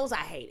she knows I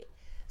hate it.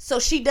 So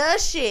she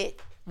does shit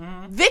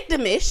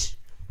victimish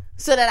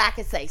so that I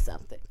can say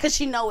something. Because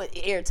she know it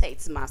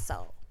irritates my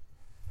soul.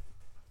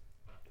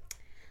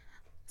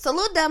 So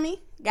little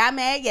dummy got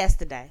mad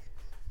yesterday.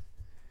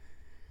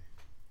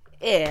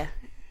 Yeah.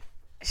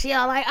 She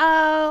all like,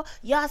 oh,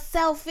 y'all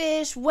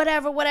selfish,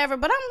 whatever.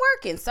 But I'm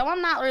working, so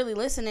I'm not really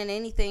listening to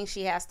anything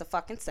she has to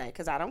fucking say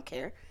because I don't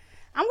care.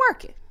 I'm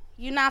working.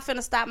 You're not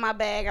finna stop my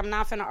bag. I'm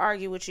not finna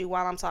argue with you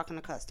while I'm talking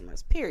to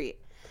customers, period.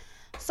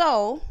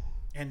 So.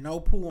 And no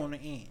poo on the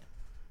end.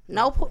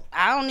 No poo.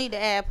 I don't need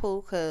to add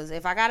poo because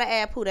if I got to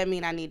add poo, that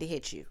mean I need to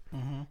hit you.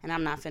 Mm-hmm. And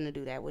I'm not finna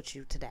do that with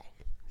you today.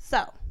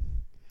 So.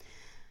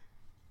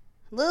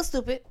 Little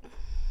stupid.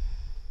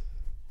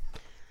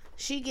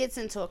 She gets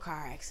into a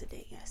car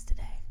accident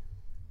yesterday.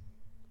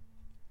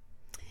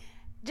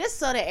 Just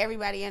so that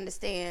everybody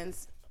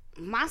understands,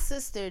 my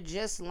sister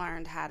just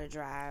learned how to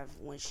drive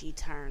when she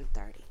turned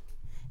 30.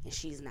 And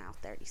she's now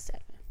 37.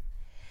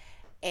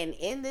 And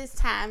in this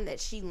time that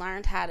she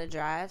learned how to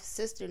drive,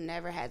 sister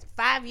never had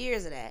 5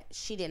 years of that.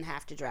 She didn't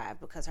have to drive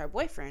because her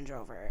boyfriend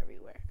drove her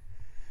everywhere.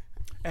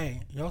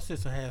 Hey, your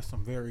sister has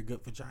some very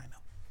good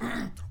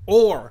vagina.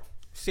 Or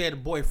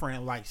said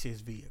boyfriend likes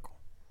his vehicle.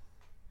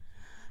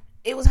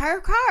 It was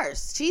her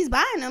cars. She's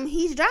buying them.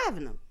 He's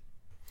driving them.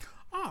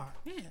 Oh,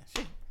 yeah.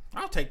 Shit.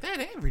 I'll take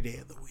that every day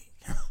of the week.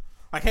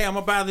 Like, hey, I'm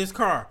going to buy this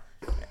car.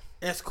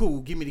 That's cool.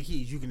 Give me the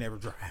keys. You can never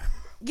drive.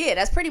 Yeah,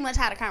 that's pretty much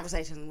how the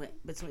conversation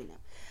went between them.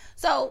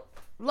 So,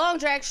 long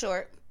drag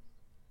short.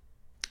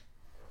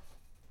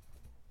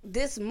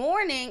 This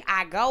morning,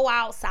 I go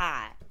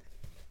outside.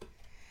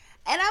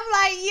 And I'm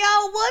like,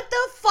 yo, what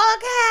the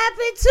fuck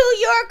happened to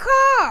your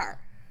car?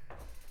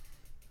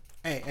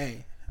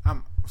 Hey,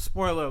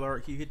 spoiler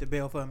alert, can you hit the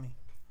bell for me?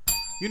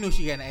 You knew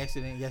she had an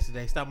accident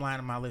yesterday. Stop lying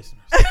to my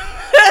listeners.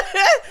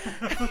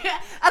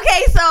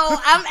 Okay, so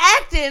I'm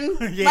acting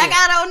like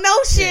I don't know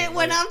shit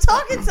when I'm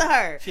talking to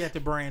her. She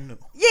acted brand new.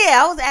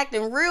 Yeah, I was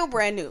acting real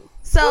brand new.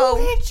 So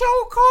who hit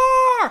your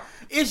car?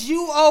 Is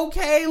you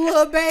okay,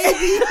 little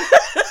baby?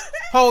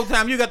 Whole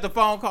time you got the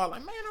phone call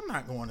like, man, I'm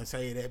not going to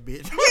say that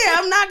bitch. Yeah,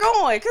 I'm not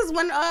going. Because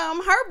when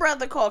her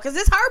brother called, because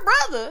it's her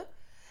brother,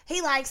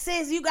 he like,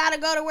 sis, you got to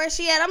go to where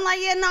she at. I'm like,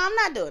 yeah, no, I'm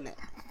not doing that.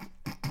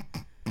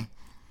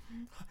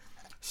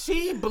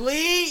 She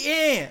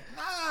bleeding.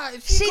 Nah,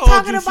 she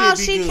talking about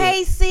she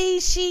can't see,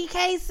 she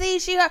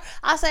her.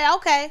 I say,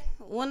 okay,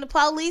 when the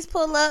police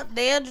pull up,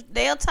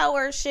 they'll tow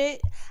her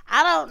shit.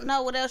 I don't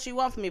know what else you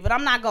want from me, but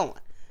I'm not going.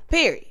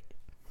 Period.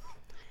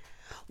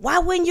 Why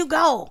wouldn't you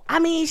go? I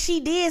mean, she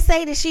did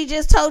say that she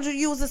just told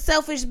you was a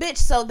selfish bitch,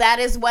 so that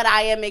is what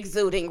I am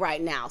exuding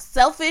right now.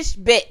 Selfish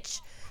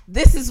bitch.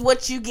 This is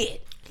what you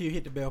get. Can you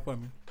hit the bell for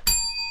me?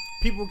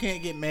 People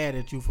can't get mad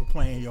at you for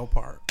playing your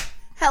part.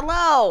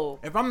 Hello.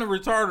 If I'm the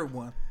retarded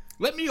one,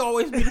 let me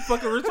always be the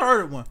fucking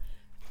retarded one.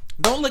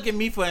 Don't look at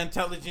me for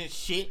intelligent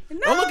shit. No.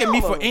 Don't look at me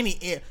for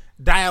any.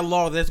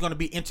 dialogue that's going to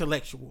be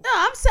intellectual. No,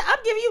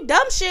 I'm giving you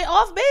dumb shit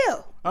off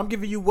bill. I'm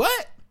giving you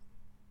what?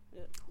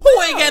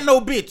 Who ain't got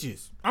no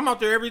bitches? I'm out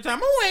there every time.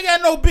 Who ain't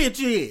got no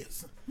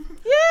bitches?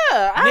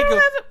 Yeah, I don't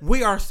have it.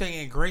 We are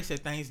saying grace at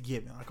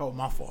Thanksgiving. Like, oh,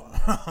 my fault.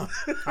 I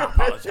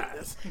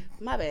apologize.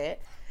 My bad.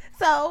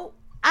 So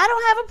I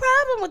don't have a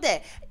problem with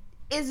that.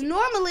 It's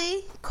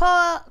normally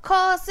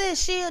call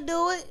sis, she'll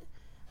do it.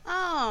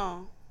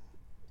 Oh,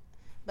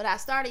 but I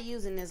started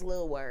using this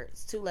little word.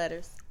 It's 2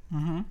 letters,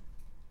 and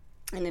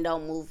it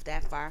don't move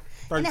that far,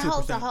 32%. And it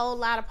holds a whole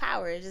lot of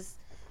power. It just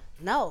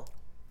no.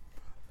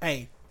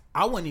 Hey,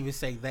 I wouldn't even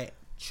say that.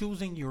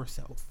 Choosing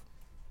yourself.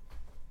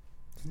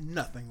 There's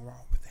nothing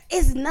wrong with that.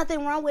 It's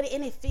nothing wrong with it,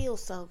 and it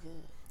feels so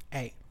good.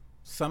 Hey,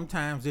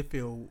 sometimes it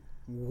feels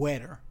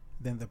wetter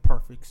than the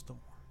perfect storm.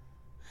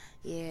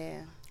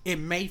 Yeah. It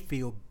may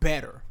feel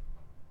better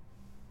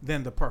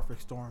than the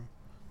perfect storm.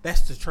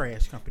 That's the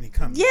trash company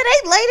coming. Yeah,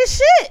 they late as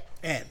shit.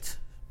 At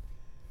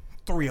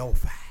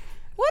 3:05.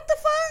 What the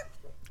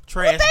fuck?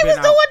 Trash what they was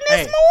doing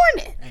this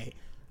morning? Hey,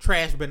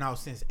 trash been out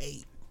since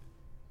 8.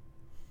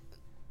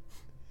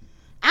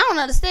 I don't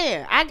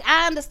understand.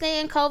 I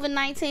understand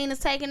COVID-19 is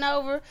taking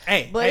over.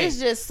 But it's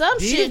just some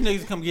shit.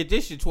 These niggas come get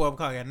this shit 12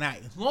 o'clock at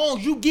night. As long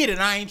as you get it,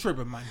 I ain't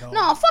tripping, my dog.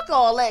 No, fuck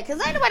all that. Because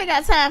ain't nobody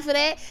got time for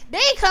that. They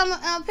come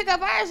pick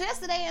up ours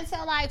yesterday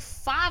until like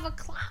 5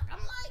 o'clock. I'm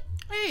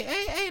like,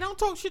 hey, don't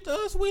talk shit to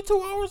us. We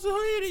 2 hours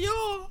ahead of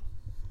y'all.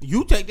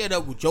 You take that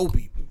up with your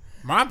people.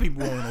 My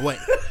people on the way.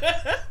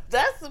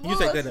 That's the bullshit.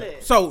 You take that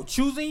up. So,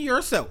 choosing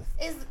yourself.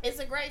 It's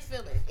a great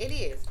feeling. It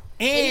is.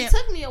 And it And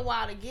took me a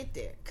while to get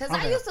there. Because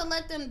I used to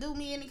let them do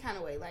me any kind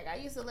of way. Like, I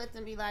used to let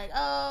them be like,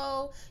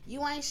 oh,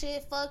 you ain't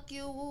shit, fuck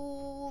you.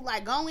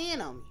 Like, go in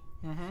on me.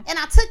 And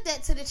I took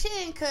that to the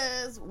chin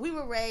because we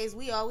were raised,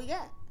 we all we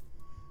got.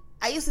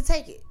 I used to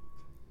take it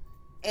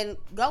and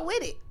go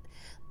with it.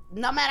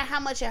 No matter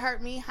how much it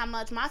hurt me, how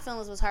much my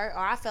feelings was hurt, or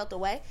I felt the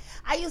way,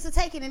 I used to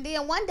take it. And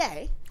then one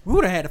day, we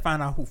would have had to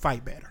find out who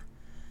fight better.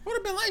 Would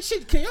have been like,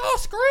 shit, can y'all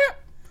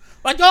scrap?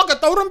 Like, y'all could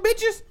throw them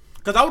bitches?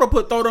 Because I would have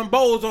put throw them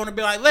bowls on and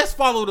be like, let's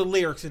follow the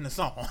lyrics in the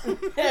song.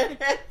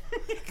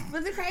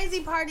 But the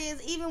crazy part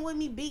is, even with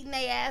me beating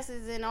their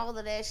asses and all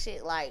of that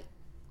shit, like,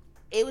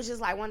 it was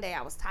just like one day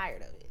I was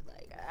tired of it.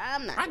 Like,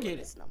 I'm not doing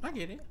this no more. I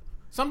get it.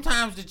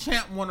 Sometimes the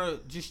champ want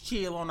to just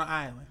chill on the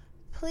island.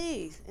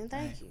 Please, and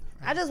thank you.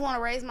 I just want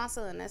to raise my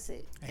son, that's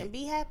it. And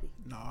be happy.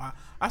 No,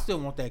 I still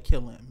want that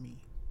killer in me.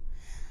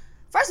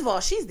 First of all,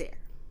 she's there.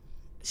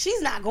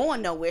 She's not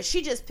going nowhere.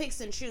 She just picks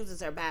and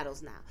chooses her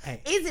battles now.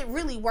 Hey. Is it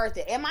really worth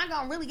it? Am I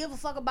going to really give a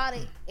fuck about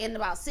it in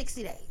about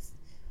 60 days?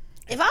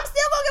 If I'm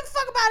still going to give a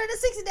fuck about it in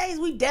 60 days,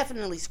 we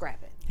definitely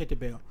scrap it. Hit the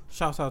bell.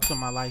 Shouts out to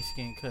my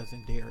light-skinned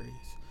cousin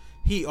Darius.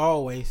 He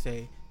always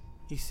said,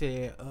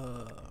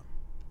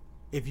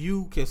 if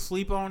you can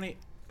sleep on it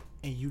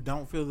and you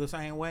don't feel the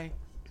same way,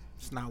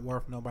 it's not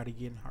worth nobody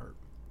getting hurt.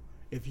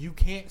 If you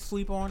can't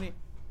sleep on it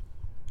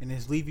and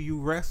it's leaving you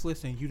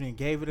restless and you done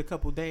gave it a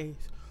couple days,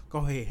 go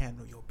ahead,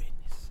 handle your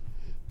business.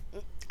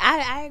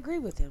 I agree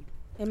with him.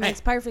 It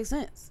makes perfect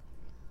sense.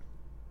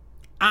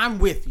 I'm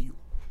with you.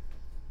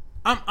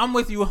 I'm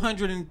with you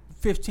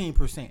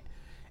 115%.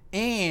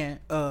 And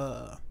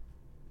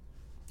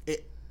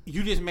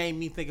you just made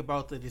me think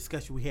about the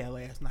discussion we had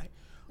last night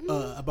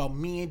about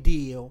me and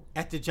Deal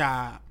at the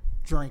job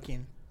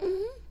drinking.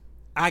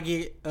 I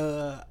get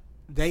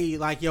they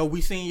like, yo, we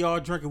seen y'all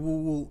drinking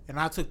woo woo, and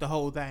I took the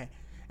whole thing,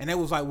 and they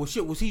was like, well,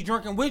 shit, was he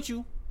drinking with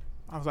you?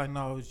 I was like,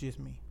 no, it was just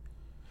me.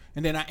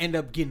 And then I end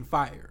up getting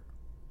fired.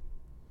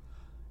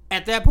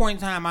 At that point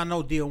in time, I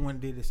know Deal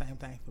wouldn't did the same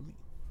thing for me.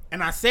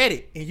 And I said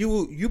it. And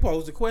you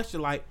posed the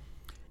question like,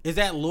 is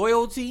that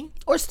loyalty?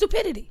 Or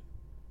stupidity?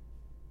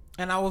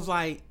 And I was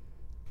like,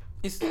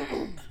 it's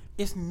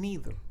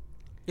neither.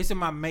 It's in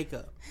my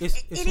makeup.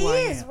 It's who I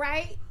am.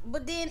 Right?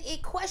 But then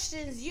it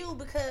questions you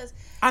because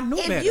I knew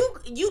better.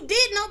 You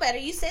did know better.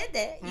 You said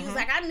that. You was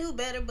like, I knew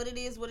better, but it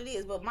is what it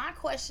is. But my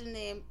question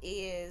then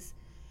is,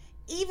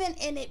 even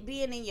in it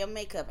being in your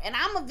makeup, and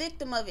I'm a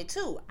victim of it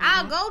too.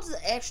 I'll go to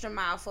the extra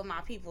mile for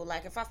my people.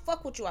 Like, if I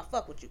fuck with you, I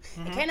fuck with you.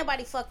 And can't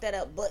nobody fuck that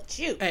up but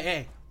you.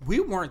 Hey, we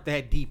weren't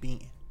that deep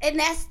in. And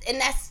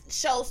that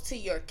shows to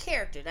your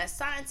character. That's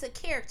sign to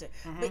character.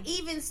 But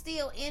even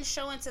still, in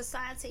showing to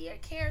sign to your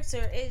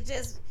character, it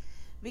just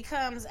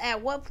becomes,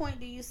 at what point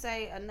do you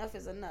say enough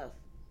is enough?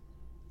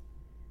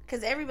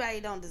 Because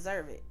everybody don't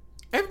deserve it.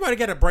 Everybody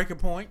got a breaking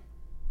point.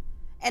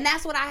 And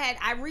that's what I had.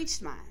 I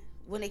reached mine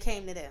when it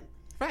came to them.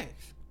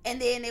 Facts. And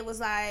then it was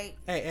like,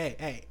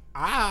 hey,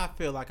 I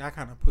feel like I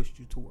kind of pushed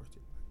you towards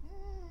it.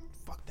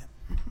 Fuck them.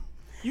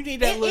 You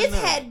need that little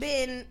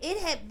it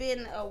had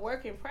been a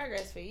work in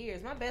progress for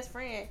years. My best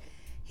friend,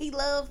 he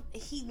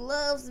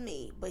loves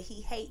me, but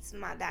he hates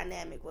my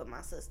dynamic with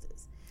my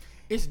sisters.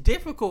 It's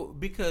difficult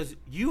because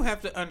you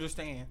have to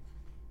understand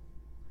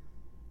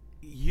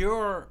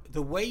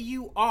the way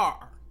you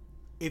are.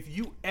 If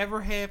you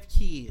ever have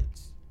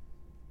kids,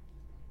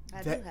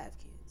 I do have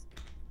kids.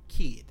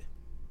 Kid.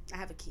 I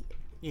have a kid.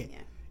 Yeah.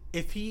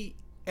 If he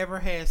ever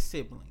has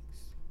siblings,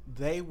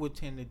 they would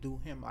tend to do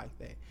him like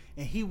that.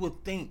 And he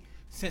would think,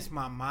 since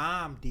my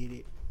mom did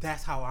it,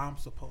 that's how I'm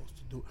supposed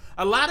to do it.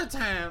 A lot of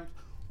times,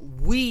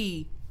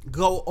 we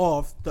go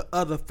off the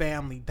other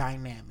family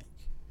dynamic.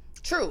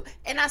 True.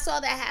 And I saw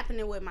that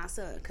happening with my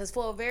son. Because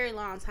for a very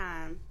long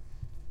time,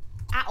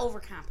 I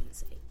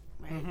overcompensate.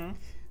 Right? Mm-hmm.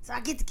 So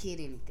I get the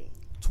kid anything.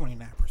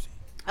 29%.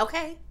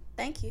 Okay.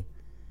 Thank you.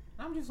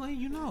 I'm just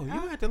letting you know.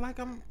 You acting like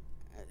I'm...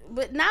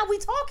 But now we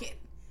talking.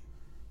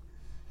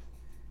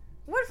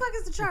 Where the fuck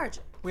is the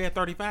charger? We at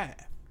 35.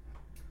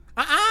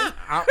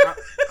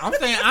 I'm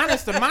staying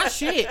honest to my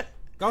shit.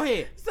 Go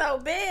ahead. So,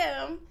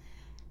 Bam,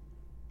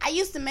 I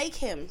used to make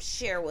him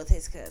share with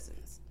his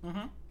cousins.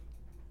 Mm-hmm.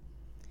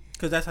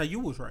 Because that's how you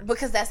was raised.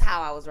 Because that's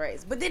how I was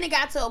raised. But then it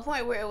got to a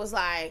point where it was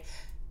like,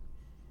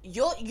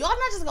 y'all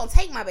not just going to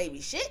take my baby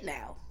shit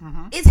now.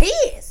 Mm-hmm. It's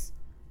his.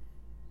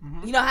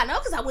 Mm-hmm. You know how I know?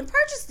 Because I went and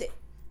purchased it.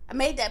 I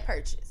made that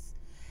purchase.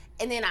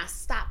 And then I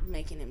stopped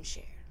making him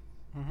share.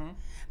 Mm-hmm.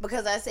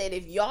 Because I said,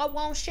 if y'all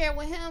won't share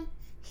with him,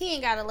 he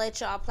ain't got to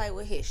let y'all play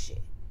with his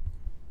shit.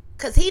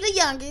 Because he the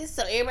youngest,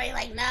 so everybody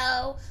like,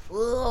 no,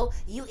 ooh,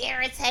 you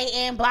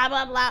irritating, blah,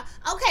 blah, blah.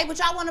 Okay, but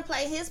y'all want to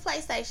play his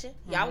PlayStation.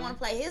 Y'all want to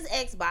play his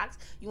Xbox.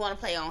 You want to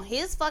play on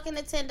his fucking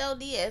Nintendo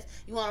DS.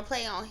 You want to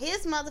play on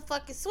his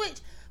motherfucking Switch.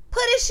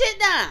 Put his shit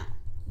down.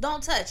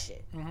 Don't touch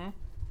it. Mm-hmm.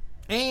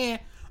 And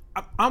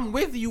I'm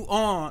with you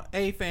on,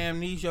 hey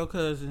fam, these your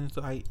cousins.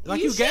 Like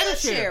you gotta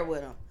share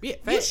with them. Yeah,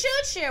 you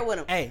should share with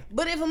them. Hey.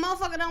 But if a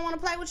motherfucker don't want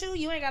to play with you,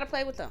 you ain't got to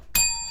play with them.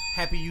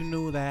 Happy you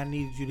knew that I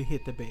needed you to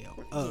hit the bell.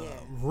 Yeah.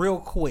 Real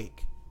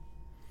quick.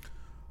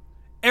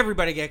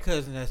 Everybody got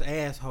cousins that's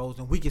assholes,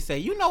 and we can say,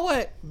 you know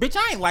what? Bitch,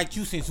 I ain't liked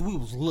you since we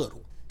was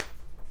little.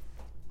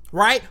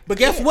 Right? But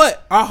guess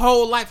what? Our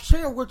whole life,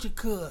 share with your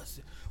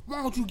cousin.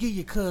 Why don't you give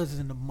your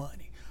cousin the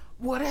money?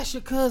 Well, that's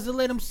your cousin.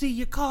 Let him see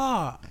your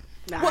car.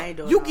 Nah, What? I ain't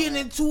doing You all getting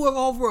that. into it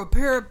over a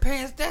pair of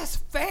pants? That's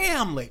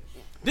family.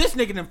 This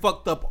nigga done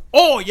fucked up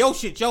all your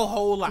shit your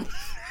whole life.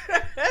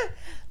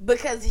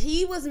 Because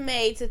he was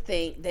made to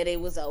think that it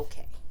was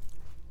okay.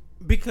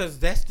 Because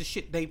that's the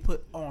shit they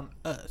put on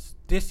us.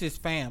 This is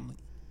family.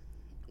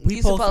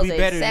 You supposed to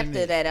accept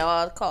it at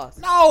all costs.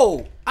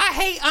 No, I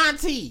hate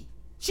Auntie.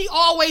 She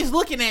always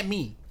looking at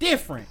me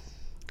different.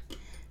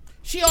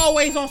 She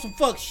always on some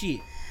fuck shit.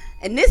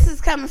 And this is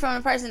coming from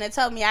a person that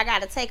told me I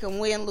got to take him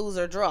win, lose,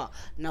 or draw.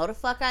 No, the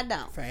fuck I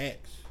don't.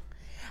 Facts.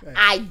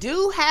 I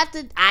do have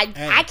to.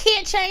 I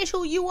can't change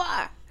who you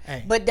are.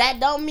 Hey. But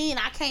that don't mean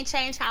I can't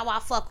change how I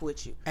fuck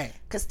with you. Hey.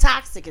 Because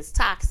toxic is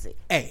toxic.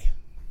 Hey.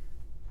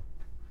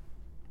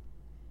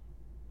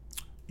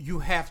 You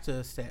have to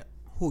accept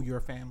who your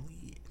family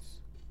is.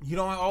 You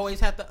don't always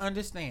have to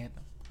understand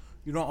them.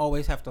 You don't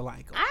always have to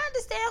like them. I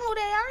understand who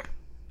they are.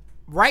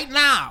 Right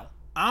now,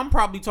 I'm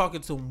probably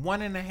talking to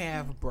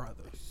 1.5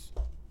 brothers.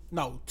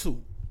 No,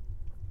 2.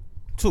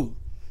 2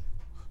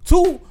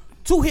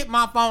 hit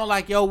my phone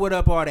like, yo, what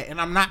up, all that.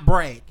 And I'm not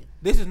bragging.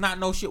 This is not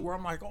no shit where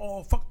I'm like,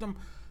 oh, fuck them.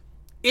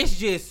 It's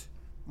just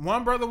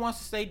one brother wants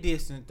to stay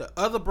distant. The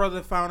other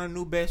brother found a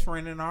new best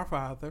friend in our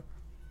father.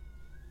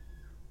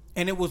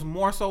 And it was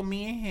more so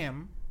me and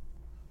him.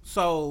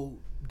 So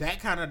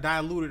that kind of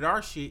diluted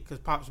our shit because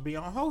Pops be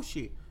on whole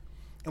shit.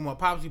 And when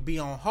Pops be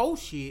on whole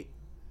shit,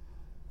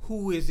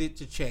 who is it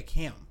to check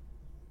him?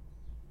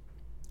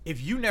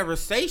 If you never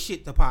say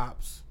shit to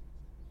Pops,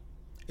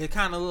 it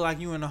kind of look like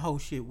you in the whole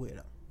shit with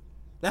him.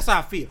 That's how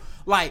I feel.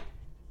 Like,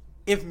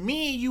 if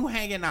me and you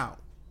hanging out,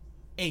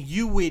 and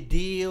you with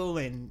Deal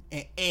and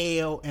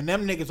L, and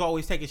them niggas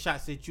always taking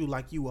shots at you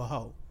like you a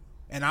hoe,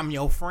 and I'm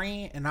your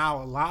friend, and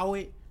I'll allow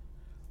it,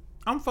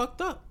 I'm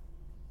fucked up.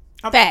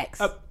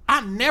 Facts.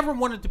 I never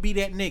wanted to be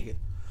that nigga.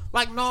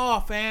 Like,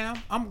 no, fam,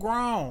 I'm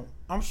grown.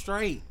 I'm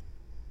straight.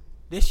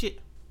 This shit,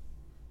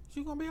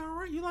 you gonna be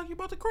alright? You like you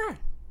about to cry.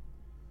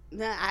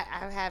 No,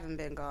 I haven't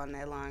been gone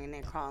that long, and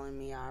they're calling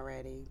me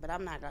already. But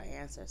I'm not going to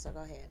answer, so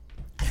go ahead.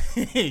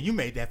 You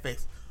made that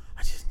face.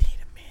 I just need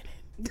a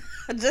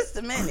minute. Just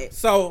a minute.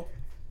 So,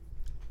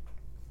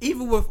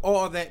 even with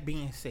all that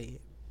being said,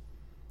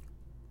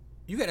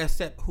 you gotta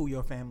accept who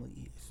your family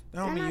is.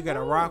 That don't And mean I you gotta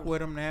do. rock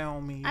with them. That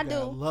don't mean you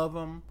gotta love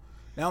them.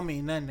 That don't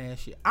mean none of that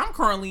shit. I'm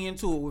currently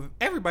into it with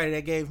everybody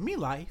that gave me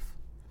life.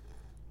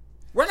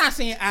 We're not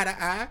seeing eye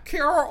to eye,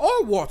 Carol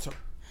or Walter.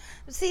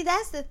 See,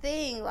 that's the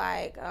thing.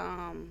 Like,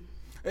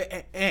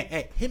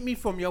 Hey, hit me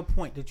from your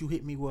point that you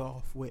hit me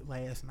off with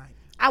last night.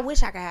 I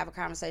wish I could have a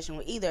conversation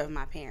with either of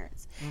my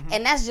parents.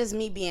 And that's just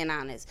me being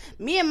honest.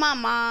 Me and my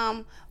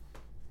mom,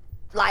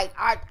 like,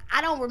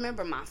 I don't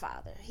remember my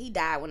father. He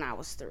died when I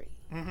was 3.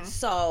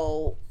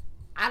 So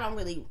I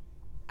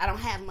don't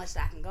have much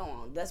that I can go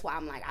on. That's why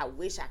I'm like, I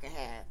wish I could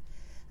have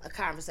a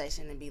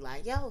conversation and be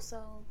like, yo,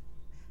 so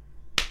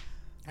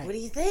what do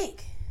you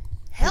think?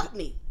 Help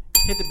me.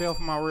 Hit the bell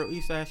for my real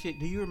East Side shit.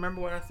 Do you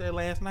remember what I said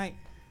last night?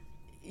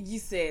 You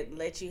said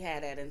let you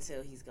have that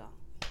until he's gone.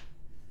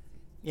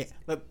 Yeah.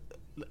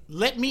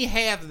 Let me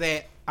have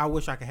that. I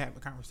wish I could have a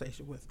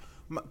conversation with.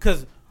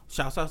 Because,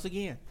 shouts outs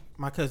again,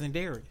 my cousin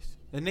Darius.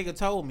 The nigga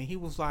told me, he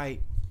was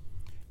like,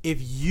 if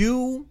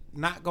you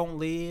not gonna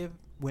live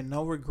with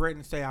no regret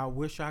and say I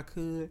wish I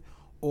could,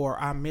 or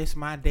I miss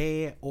my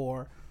dad,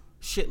 or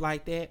shit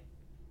like that.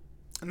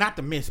 Not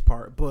the miss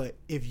part, but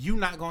if you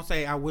not gonna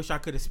say I wish I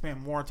could have spent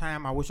more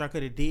time, I wish I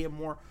could have did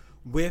more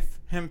with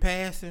him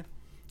passing.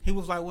 He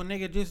was like, well,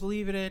 nigga, just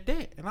leave it at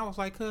that. And I was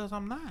like, cuz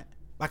I'm not.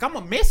 Like, I'm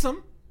gonna miss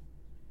him.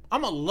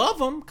 I'm gonna love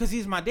him because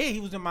he's my dad. He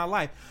was in my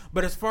life.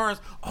 But as far as,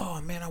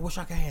 oh man, I wish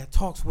I could have had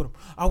talks with him.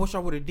 I wish I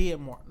would have did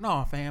more.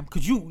 No, fam,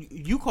 because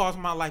you caused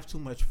my life too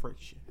much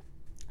friction.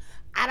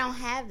 I don't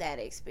have that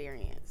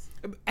experience.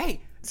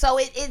 Hey. So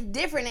it's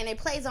different and it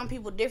plays on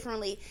people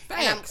differently.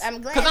 Facts. And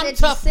I'm glad I'm that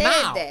tough you said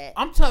now. that.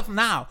 I'm tough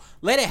now.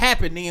 Let it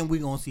happen, then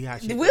we're gonna see how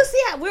shit We'll goes.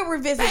 see how we'll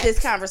revisit Facts. this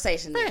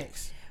conversation.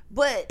 Facts.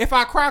 But if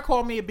I cry,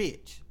 call me a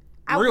bitch.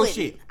 I Real wouldn't.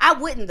 shit. I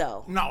wouldn't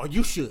though. No,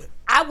 you should.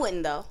 I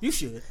wouldn't though. You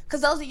should.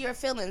 Because those are your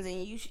feelings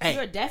and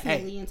you're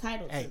definitely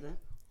entitled to them.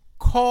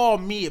 Call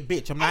me a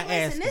bitch. I'm not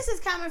listen, asking. This is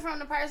coming from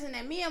the person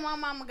that me and my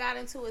mama got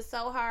into it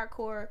so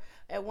hardcore.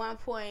 At one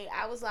point,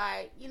 I was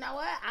like, you know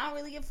what? I don't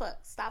really give a fuck.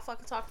 Stop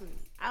fucking talking to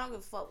me. I don't give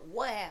a fuck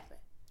what happened.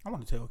 I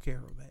want to tell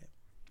Carol that.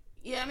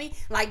 You know what I mean?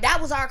 Like,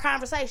 that was our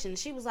conversation.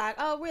 She was like,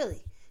 oh,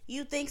 really?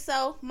 You think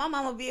so? My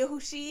mama being who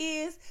she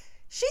is.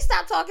 She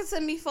stopped talking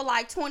to me for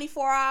like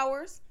 24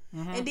 hours.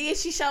 Mm-hmm. And then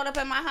she showed up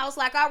at my house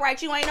like, all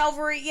right, you ain't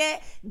over it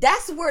yet.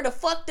 That's where the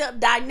fucked up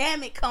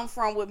dynamic come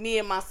from with me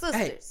and my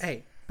sisters.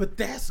 Hey, but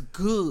that's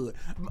good.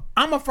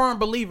 I'm a firm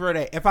believer of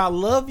that. If I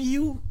love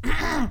you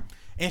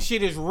and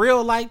shit is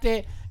real like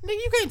that, nigga,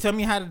 you can't tell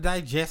me how to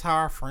digest how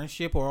our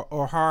friendship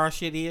or how our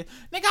shit is.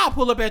 Nigga, I'll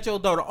pull up at your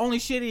door. The only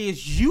shit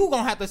is you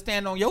gonna have to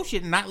stand on your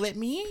shit and not let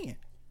me in.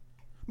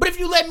 But if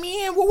you let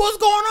me in, well, what's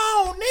going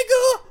on,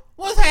 nigga?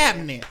 What's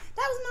happening?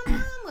 That was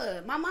my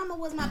mama. My mama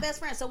was my best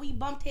friend, so we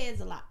bumped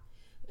heads a lot.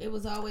 It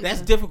was always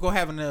that's difficult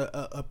having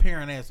a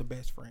parent as a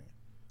best friend.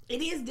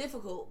 It is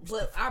difficult,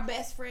 but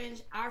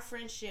our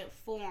friendship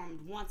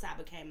formed once I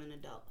became an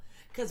adult.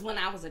 Because when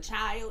I was a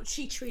child,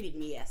 she treated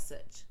me as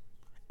such.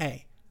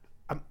 Hey,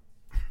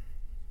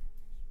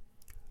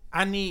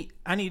 I need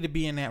to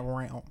be in that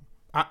realm.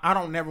 I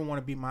don't never want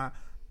to be my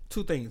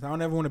two things. I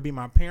don't ever want to be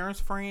my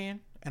parents' friend,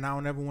 and I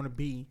don't ever want to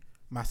be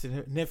my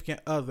significant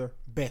other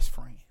best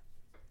friend.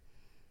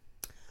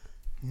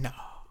 No.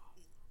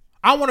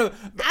 I want to.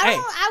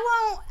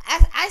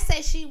 I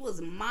say she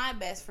was my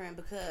best friend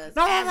because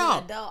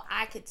an adult,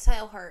 I could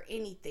tell her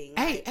anything.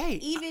 Like,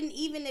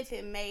 even if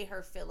it made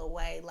her feel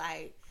away,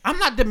 like I'm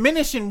not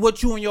diminishing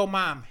what you and your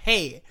mom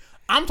had.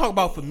 I'm talking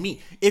about for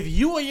me. If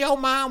you and your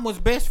mom was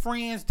best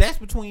friends, that's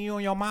between you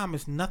and your mom.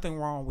 There's nothing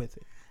wrong with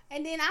it.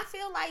 And then I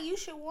feel like you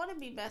should want to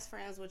be best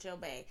friends with your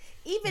bae.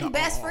 Even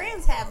best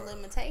friends have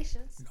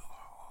limitations. No.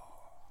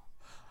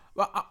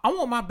 Well, I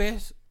want my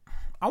best.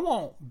 I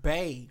want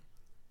bae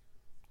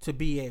to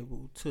be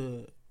able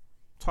to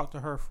talk to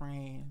her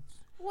friends.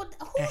 Well,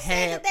 who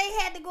said that they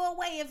had to go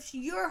away? If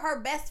you're her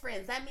best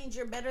friends, that means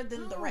you're better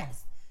than the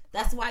rest.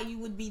 That's why you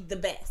would be the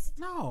best.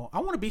 No, I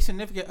want to be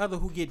significant other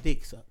who get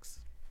dick sucks.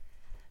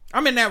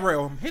 I'm in that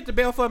realm. Hit the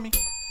bell for me.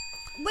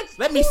 But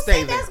let me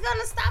stay there. That's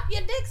gonna stop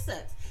your dick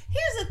sucks.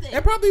 Here's the thing.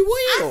 It probably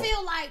will. I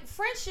feel like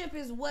friendship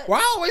is what. Well,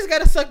 I always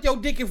gotta suck your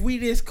dick if we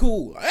this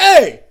cool.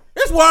 Hey,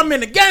 that's what I'm in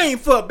the game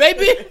for,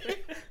 baby.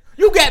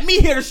 You got me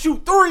here to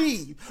shoot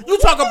threes. You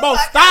talk about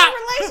stop. What kind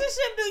of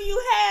relationship do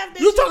you have? That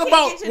you talk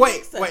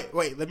about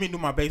wait. Let me do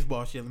my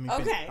baseball shit. Let me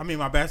finish. Okay. I mean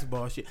my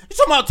basketball shit. You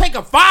talking about take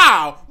a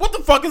foul? What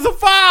the fuck is a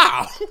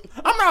foul?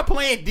 I'm not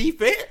playing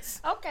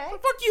defense. Okay.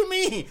 What the fuck you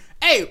mean?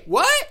 Hey,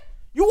 what?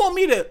 You want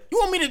me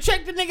to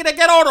check the nigga that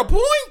got all the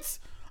points?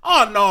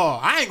 Oh no,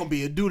 I ain't gonna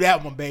be able to do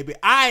that one, baby.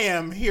 I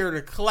am here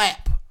to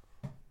clap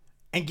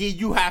and give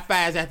you high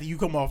fives after you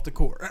come off the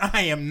court.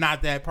 I am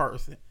not that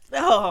person.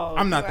 Oh,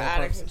 I'm not that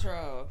out person. Of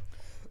control.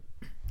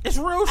 It's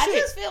real shit. I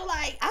just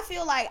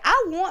feel like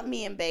I want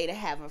me and Bae to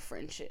have a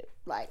friendship.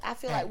 Like I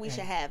feel like we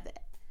should have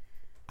that.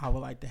 I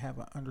would like to have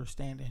an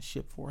understanding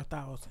ship for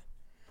 1,000.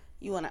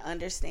 You want to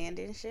understand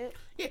and shit?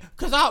 Yeah,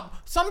 because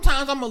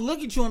sometimes I'm going to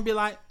look at you and be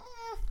like,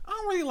 I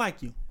don't really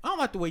like you. I don't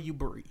like the way you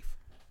breathe.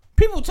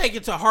 People take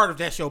it to heart if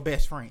that's your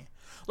best friend.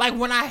 Like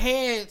when I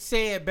had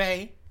said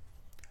Bae,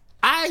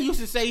 I used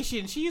to say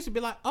shit and she used to be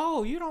like,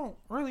 oh, you don't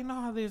really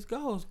know how this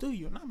goes, do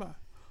you? And I'm like,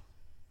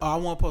 oh, I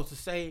wasn't supposed to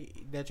say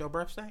that your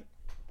breath stank?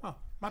 Oh,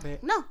 my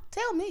bad. No,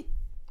 tell me.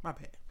 My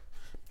bad.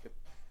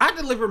 I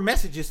deliver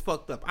messages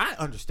fucked up. I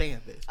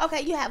understand this.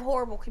 Okay, you have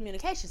horrible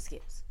communication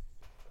skills.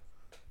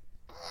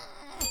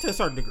 To a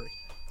certain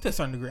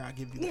degree, I'll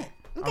give you that.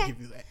 Okay. I'll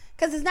give you that.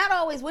 Because it's not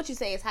always what you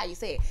say, it's how you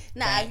say it.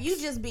 Now, Thanks.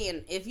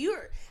 if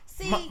you're,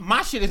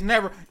 my shit is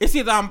never, it's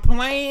either I'm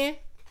playing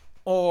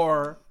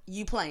or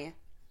you playing.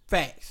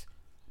 Facts.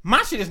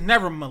 My shit is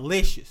never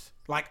malicious.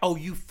 Like, oh,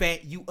 you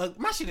fat, you ugly.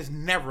 My shit is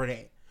never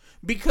that.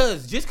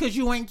 Because just because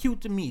you ain't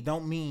cute to me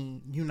don't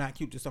mean you not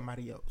cute to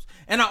somebody else.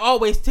 And I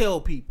always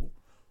tell people,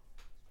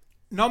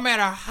 no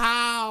matter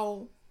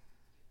how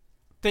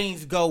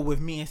things go with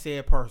me and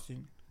said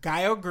person,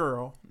 guy or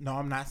girl, no,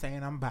 I'm not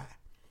saying I'm bi.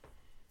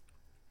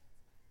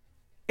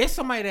 It's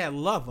somebody that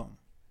love them.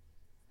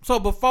 So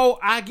before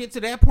I get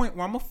to that point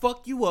where I'm gonna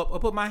fuck you up or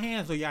put my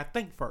hands on you, I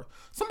think first.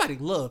 Somebody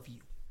love you.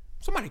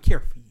 Somebody care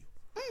for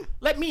you.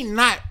 Let me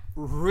not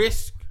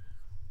risk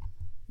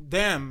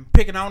them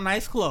picking out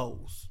nice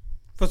clothes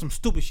for some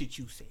stupid shit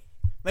you said.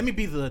 Let me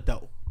be the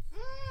adult.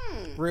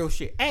 Real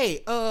shit.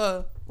 Hey,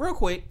 real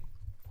quick.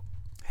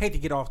 Hate to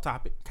get off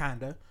topic,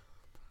 kinda.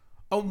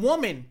 A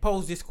woman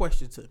posed this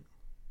question to me.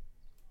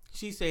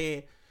 She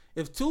said,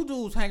 if two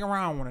dudes hang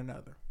around one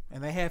another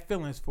and they have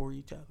feelings for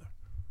each other,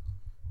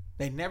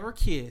 they never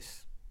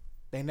kiss,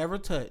 they never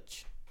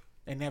touch,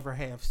 they never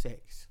have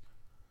sex,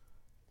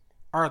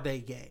 are they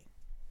gay?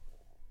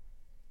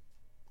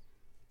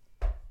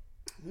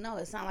 No,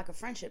 it sounds like a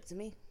friendship to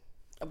me.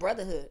 A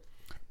brotherhood.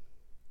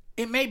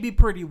 It may be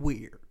pretty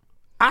weird.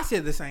 I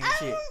said the same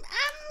shit.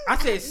 I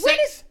said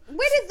sex.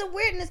 Where does the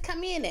weirdness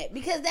come in at?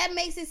 Because that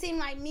makes it seem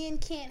like men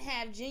can't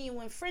have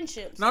genuine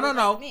friendships.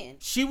 No. Men.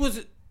 She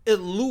was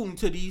alluding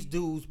to these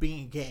dudes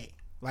being gay.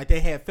 Like they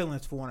had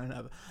feelings for one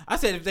another. I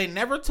said if they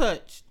never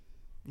touched,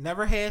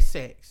 never had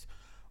sex,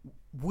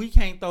 we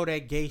can't throw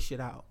that gay shit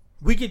out.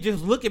 We could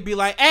just look and be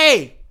like,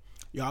 hey,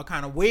 y'all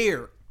kind of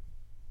weird.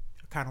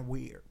 Kind of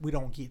weird. We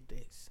don't get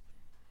this.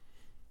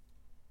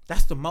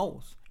 That's the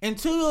most.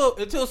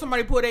 Until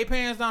somebody put their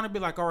pants down and be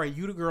like, all right,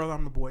 you the girl,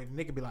 I'm the boy. And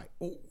they could be like,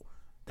 oh,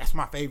 that's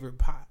my favorite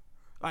pot.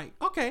 Like,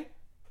 okay.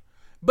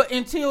 But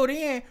until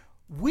then,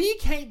 we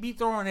can't be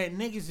throwing that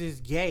niggas is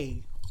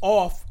gay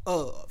off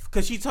of.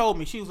 Because she told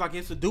me, she was like,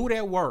 it's a dude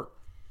at work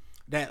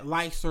that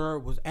likes her,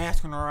 was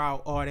asking her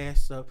out, all that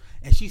stuff.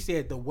 And she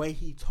said the way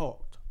he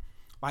talked.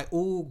 Like,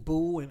 ooh,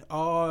 boo, and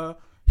all.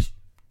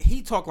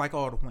 He talked like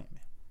all the women.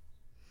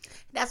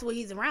 That's what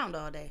he's around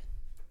all day.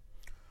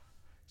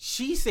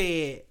 She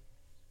said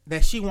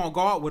that she won't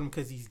go out with him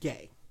because he's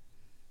gay.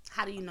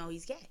 How do you know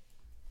he's gay?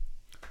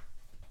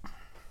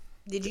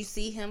 Did you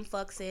see him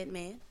fuck said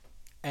man?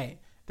 Hey,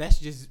 that's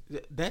just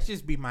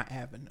be my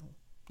avenue.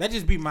 That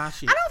just be my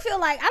shit. I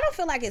don't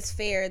feel like it's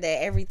fair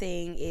that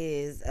everything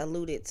is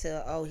alluded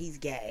to. Oh, he's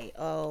gay.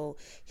 Oh,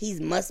 he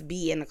must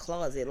be in the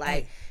closet.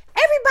 Like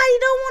everybody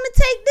don't want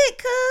to take dick,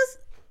 cuz.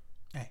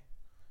 Hey.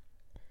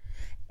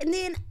 And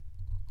then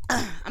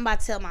I'm about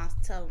to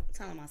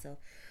telling myself.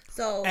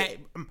 So hey,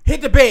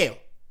 hit the bell.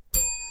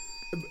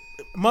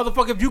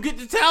 Motherfucker, if you get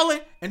to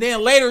telling and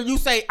then later you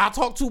say I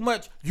talk too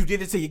much, you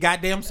did it to your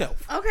goddamn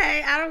self.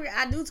 Okay,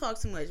 I do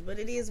talk too much, but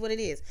it is what it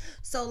is.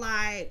 So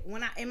like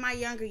when in my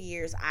younger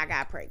years I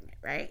got pregnant,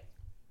 right?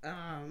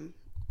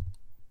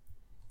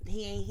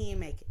 He ain't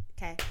make it,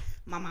 okay?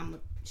 My mama,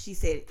 she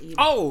said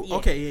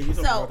okay, yeah, you talked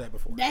about that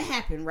before. That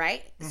happened,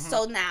 right? Mm-hmm.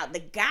 So now the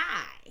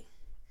guy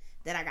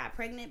that I got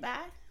pregnant by,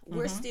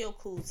 we're still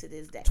cool to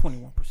this day.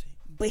 21%.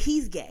 But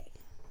he's gay.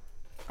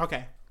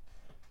 Okay.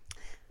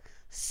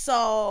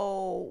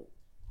 So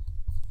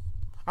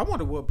I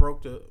wonder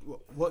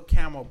what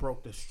camel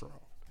broke the straw.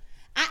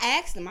 I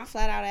asked him. I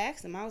flat out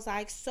asked him. I was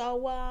like,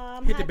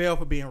 so hit the bell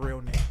for being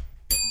real nigga.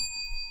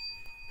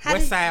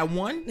 West Side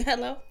 1.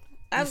 Hello.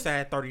 East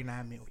Side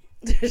 39 million.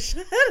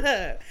 Shut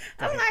up.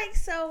 I'm like,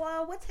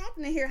 so what's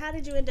happening here? How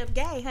did you end up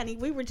gay, honey?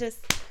 We were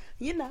just,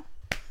 doing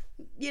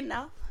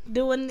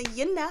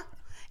the,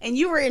 and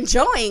you were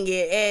enjoying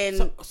it.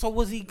 And so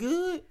was he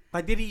good?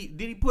 Like, did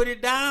he put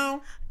it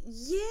down?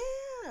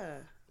 Yeah.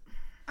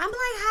 I'm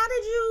like, how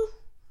did you?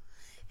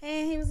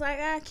 And he was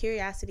like,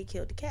 curiosity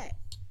killed the cat.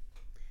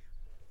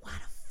 Why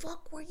the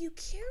fuck were you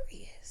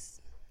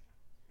curious?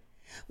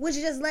 Which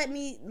just let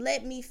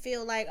me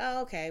feel like,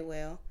 oh, okay,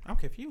 well. I'm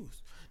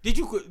confused. Did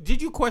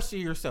you question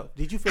yourself?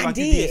 Did you feel like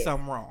you did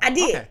something wrong? I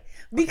did. Okay.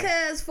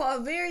 Because for a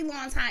very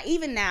long time,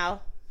 even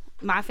now,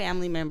 my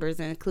family members,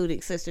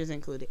 including sisters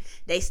included,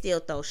 they still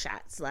throw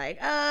shots like,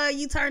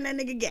 you turned that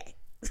nigga gay.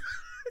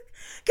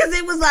 Because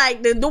it was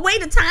like, the way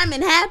the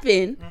timing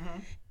happened,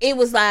 it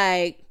was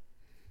like,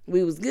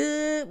 we was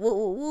good, whoop,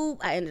 whoop, whoop.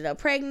 I ended up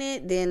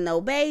pregnant, then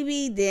no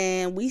baby,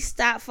 then we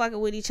stopped fucking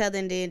with each other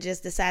and then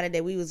just decided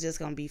that we was just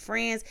going to be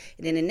friends.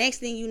 And then the next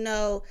thing you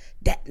know,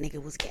 that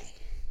nigga was gay.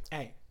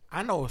 Hey,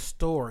 I know a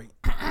story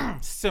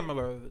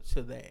similar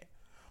to that,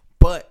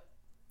 but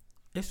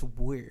it's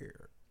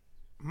weird.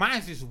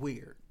 Mine's just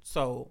weird.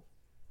 So,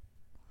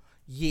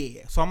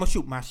 yeah. So, I'm going to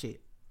shoot my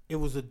shit. It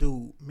was a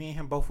dude. Me and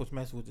him both was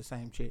messing with the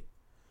same chick.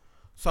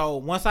 So,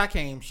 once I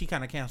came, she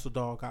kind of canceled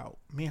Dog out.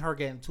 Me and her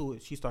got into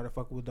it. She started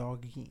fucking with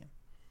Dog again.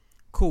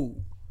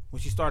 Cool.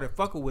 When she started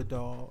fucking with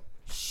Dog,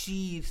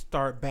 she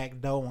started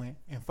backdooring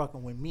and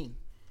fucking with me.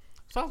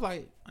 So, I was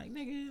like,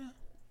 nigga,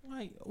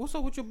 like, what's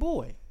up with your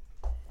boy?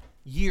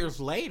 Years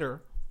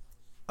later,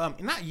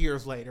 not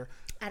years later.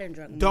 I done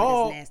drunk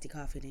more of this nasty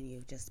coffee than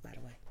you, just by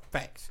the way.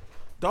 Facts.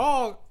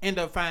 Dog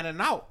ended up finding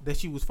out that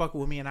she was fucking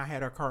with me and I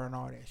had her car and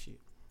all that shit.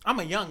 I'm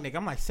a young nigga.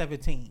 I'm like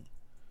 17.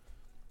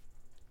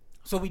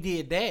 So we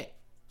did that.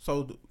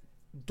 So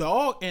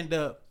Dog ended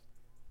up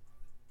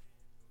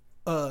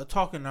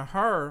talking to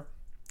her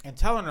and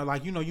telling her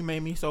like, you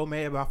made me so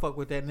mad about fuck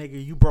with that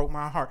nigga. You broke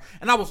my heart.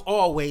 And I was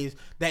always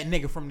that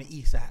nigga from the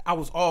east side. I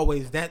was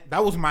always that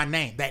was my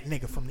name. That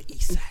nigga from the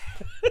east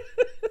side.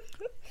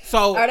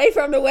 So are they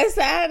from the west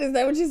side? Is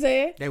that what you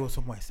said? They were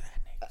some west side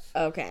niggas.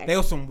 Okay. They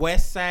was some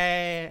West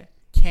Side,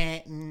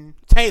 Canton,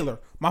 Taylor.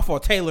 My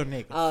fault, Taylor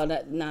niggas. Oh,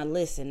 now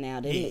listen now.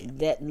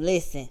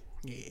 Listen.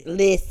 Yeah.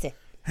 Listen.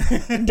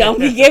 Don't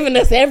be giving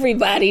us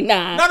everybody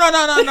now.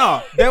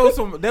 No. There was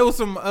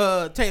some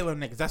Taylor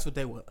niggas. That's what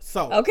they were.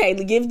 So Okay,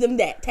 give them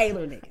that.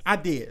 Taylor niggas. I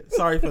did.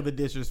 Sorry for the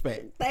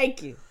disrespect.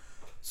 Thank you.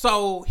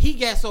 So he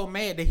got so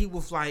mad that he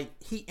was like,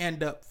 he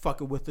ended up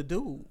fucking with the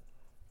dude.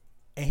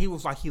 And he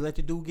was like, he let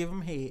the dude give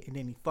him head and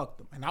then he fucked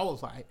him. And I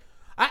was like,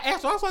 I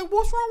asked her, I was like,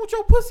 what's wrong with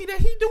your pussy that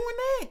he doing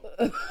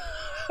that?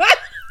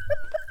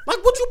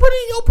 Like, what you put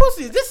in your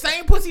pussy? Is this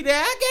same pussy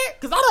that I get?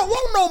 Because I don't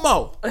want no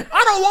more.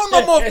 I don't want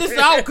no more if this is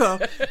the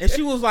outcome. And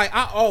she was like,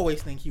 I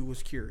always think he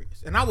was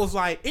curious. And I was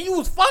like, and you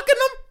was fucking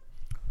him?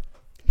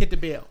 Hit the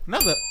bell.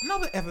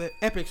 Another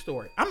epic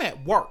story. I'm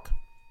at work.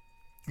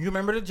 You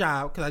remember the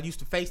job? Because I used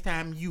to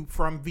FaceTime you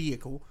from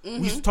vehicle. We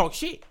used to talk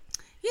shit.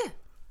 Yeah.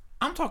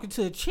 I'm talking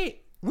to a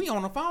chick. We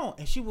on the phone.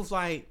 And she was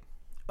like,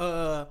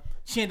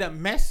 she ended up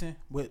messing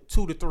with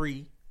 2 to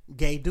 3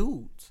 gay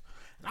dudes.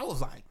 And I was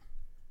like,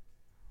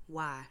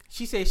 why?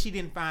 she said she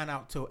didn't find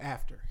out till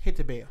after. Hit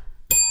the bell.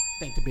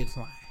 Think the bitch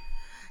lying.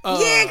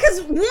 Yeah,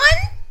 because one,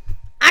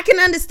 I can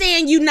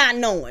understand you not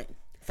knowing.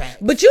 Facts.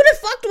 But you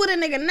done fucked with a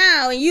nigga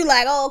now and you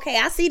like, oh, okay,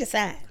 I see the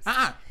signs.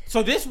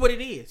 So this what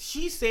it is.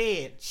 She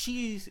said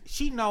she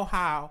know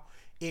how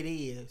it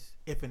is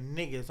if a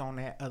nigga is on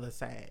that other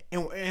side.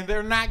 And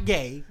they're not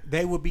gay.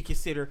 They would be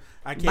considered,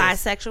 I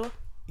guess. Bisexual?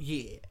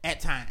 Yeah, at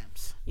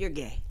times. You're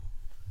gay.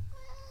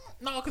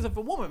 No, because if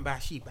a woman bi,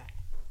 she bi.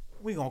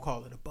 We gonna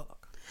call it a buck.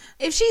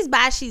 If she's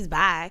bi, she's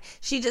bi.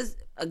 She just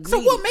greedy. So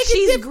what makes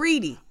she's it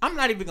greedy. I'm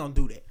not even gonna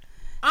do that.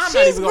 I'm She's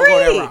not even gonna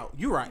greedy. go that route.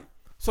 You're right.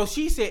 So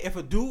she said if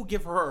a dude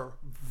give her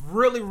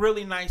really,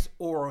 really nice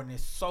oral and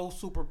is so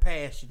super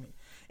passionate,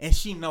 and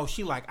she knows,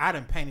 she like, I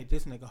done painted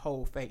this nigga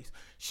whole face.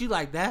 She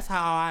like, that's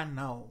how I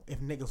know if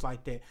niggas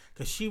like that.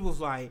 Cause she was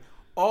like,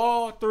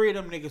 all 3 of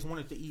them niggas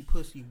wanted to eat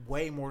pussy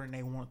way more than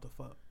they wanted to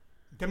fuck.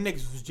 Them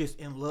niggas was just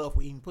in love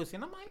with eating pussy.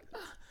 And I'm like,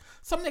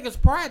 some niggas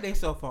pride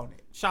themselves on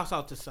it. Shouts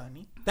out to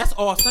Sonny. That's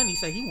all Sonny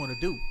say he want to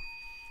do.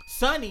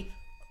 Sonny,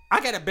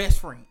 I got a best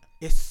friend.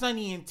 It's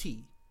Sonny and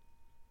T.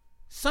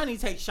 Sonny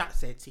takes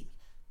shots at T.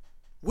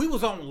 We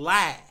was on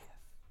live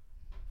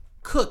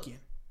cooking.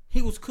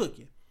 He was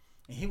cooking.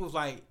 And he was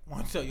like,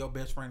 want to tell your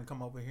best friend to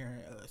come over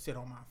here and sit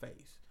on my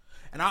face.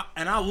 And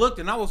I looked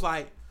and I was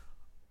like,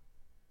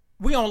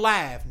 we on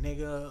live,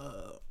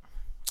 nigga.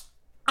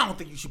 I don't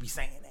think you should be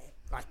saying that.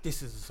 Like,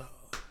 this is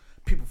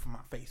people from my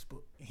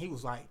Facebook. And he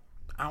was like,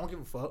 I don't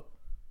give a fuck.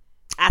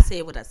 I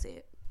said what I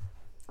said.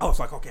 I was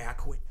like, okay, I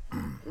quit.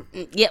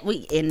 Yeah,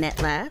 we in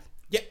that live.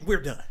 Yeah,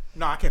 we're done.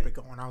 No, I kept it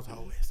going. I was a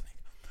whole ass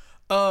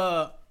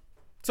nigga.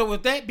 So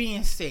with that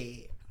being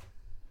said,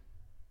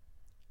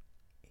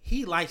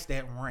 he likes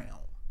that realm.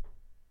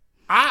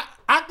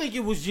 I think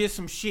it was just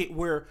some shit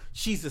where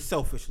she's a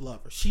selfish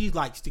lover. She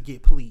likes to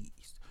get pleased.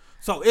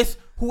 So it's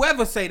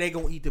whoever say they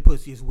gonna eat the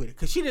pussy is with it.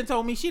 Cause she done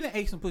told me she done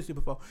ate some pussy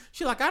before.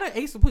 She like, I done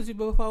ate some pussy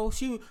before.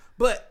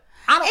 But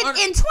I don't.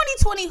 In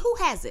 2020, who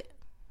has it?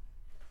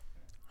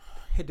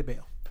 Hit the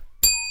bell.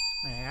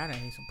 Man, I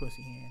done ate some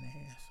pussy here and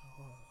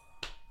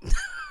there.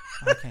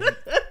 So I can't.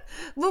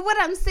 But what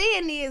I'm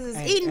saying is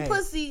eating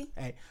pussy.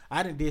 Hey,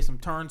 I done did some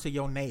turn to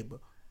your neighbor.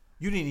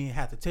 You didn't even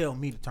have to tell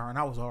me to turn.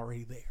 I was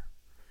already there.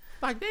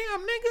 Like, damn,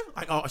 nigga.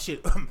 Like, oh,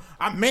 shit.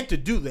 I meant to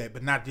do that,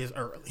 but not this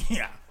early.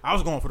 Yeah. I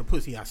was going for the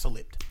pussy. I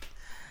slipped.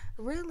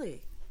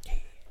 Really?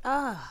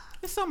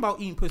 It's something about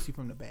eating pussy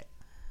from the back.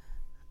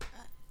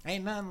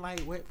 Ain't nothing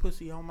like wet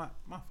pussy on my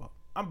fault.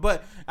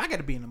 But I got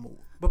to be in the mood.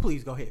 But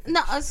please, go ahead.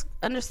 No, it's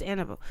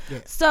understandable. Yeah.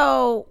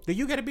 So. Do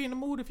you got to be in the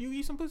mood if you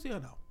eat some pussy or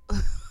no?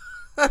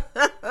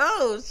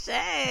 Oh,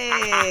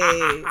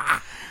 shade.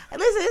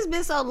 Listen, it's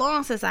been so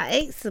long since I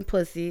ate some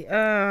pussy.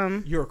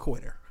 You're a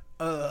quitter.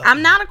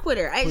 I'm not a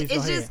quitter.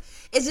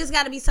 It's just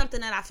got to be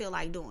something that I feel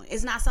like doing.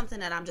 It's not something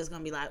that I'm just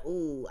gonna be like,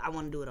 ooh, I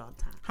want to do it all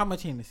the time. How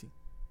much Hennessy?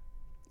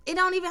 It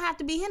don't even have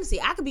to be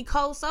Hennessy. I could be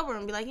cold sober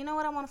and be like, you know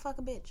what, I want to fuck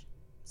a bitch,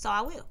 so I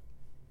will.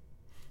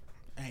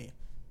 Hey,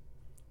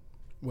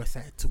 West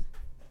Side 2.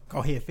 Go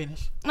ahead,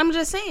 finish. I'm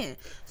just saying.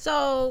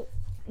 So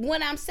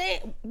when I'm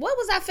saying, what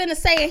was I finna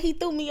say? And he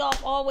threw me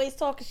off. Always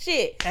talking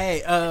shit.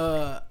 Hey,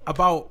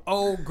 about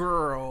old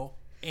girl.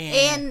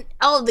 And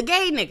the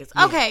gay niggas.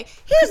 Yeah. Okay,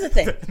 here's the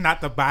thing. Not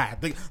the bi,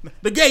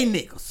 the gay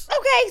niggas.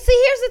 Okay,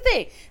 see, here's the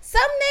thing.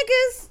 Some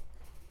niggas,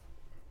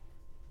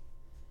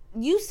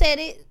 you said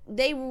it,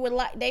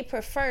 they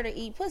prefer to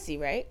eat pussy,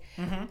 right?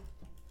 Mm-hmm.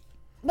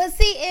 But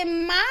see,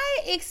 in my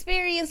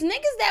experience,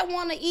 niggas that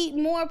want to eat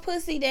more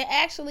pussy than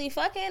actually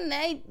fucking,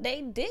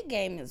 they dick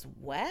game is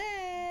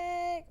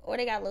whack, or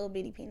they got little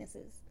bitty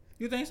penises.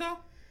 You think so?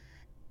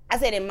 I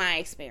said in my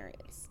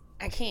experience.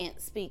 I can't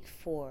speak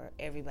for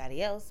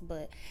everybody else,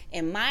 but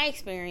in my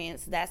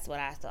experience, that's what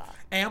I thought.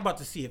 Hey, I'm about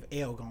to see if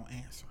L gonna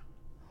answer,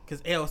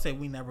 cause L said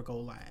we never go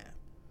live.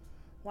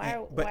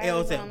 But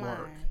L's at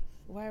work.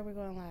 Why are we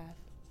going live?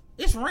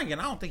 It's ringing.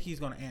 I don't think he's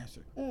gonna answer.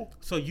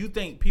 So you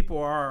think people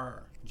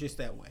are just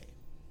that way?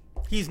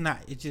 He's not.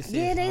 It just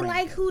says they ringing.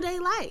 like who they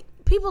like.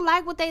 people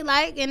like what they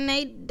like, and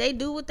they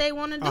do what they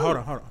want to do. Hold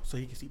on. So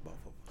you can see both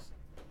of us.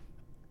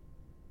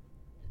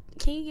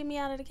 Can you get me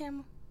out of the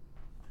camera?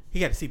 He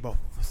got to see both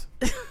of us.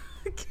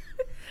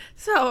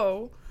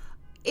 So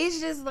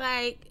it's just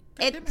like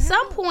at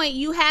some point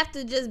you have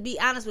to just be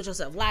honest with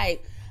yourself.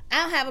 Like,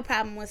 I don't have a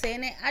problem with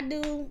saying it. I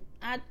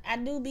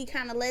do be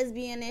kind of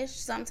lesbian-ish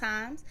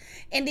sometimes.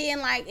 And then,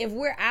 like, if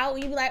we're out,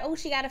 you be like, oh,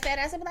 she got a fat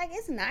ass. I be like,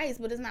 it's nice,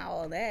 but it's not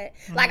all that.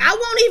 Mm-hmm. Like, I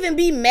won't even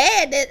be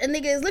mad that a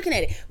nigga is looking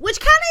at it, which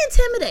kind of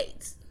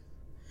intimidates.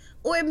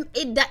 Or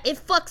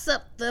it fucks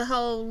up the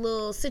whole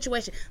little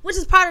situation, which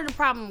is part of the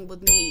problem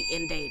with me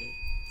in dating.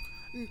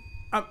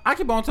 I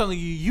keep on telling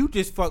you, you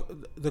just fuck.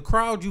 The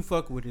crowd you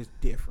fuck with is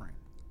different.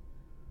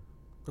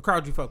 The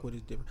crowd you fuck with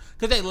is different.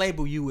 Because they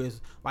label you as,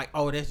 like,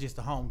 oh, that's just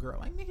a homegirl.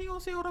 Like, nigga, you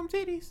don't see all them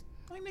titties.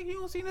 Like, nigga, you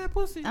don't see that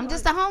pussy. I'm like,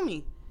 just a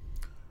homie.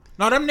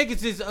 No, them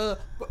niggas is,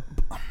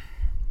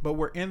 but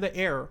we're in the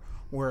era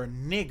where a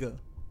nigga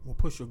will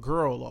push a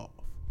girl off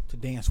to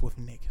dance with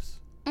niggas.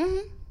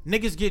 Mm-hmm.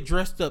 Niggas get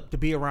dressed up to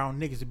be around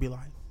niggas to be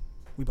like,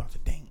 we about to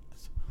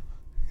dance.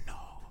 No.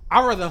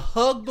 I'd rather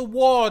hug the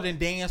wall than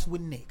dance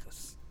with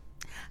niggas.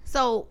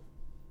 So,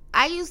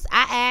 I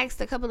asked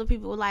a couple of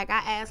people, like, I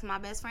asked my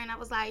best friend, I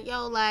was like,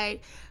 yo,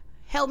 like,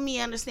 help me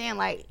understand,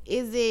 like,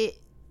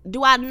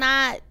 do I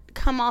not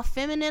come off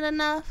feminine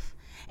enough?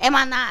 Am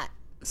I not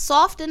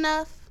soft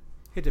enough?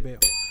 Hit the bell.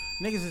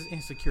 Niggas is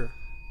insecure.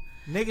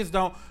 Niggas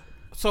don't.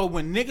 So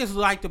when niggas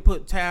like to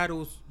put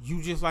titles,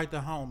 you just like the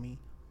homie,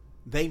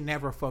 they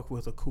never fuck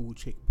with a cool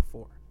chick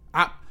before.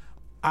 I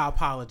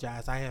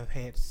apologize. I have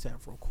had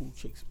several cool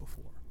chicks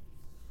before.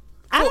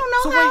 I don't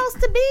know how else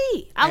to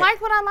be. I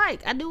like what I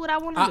like. I do what I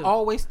want to do. I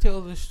always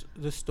tell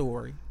the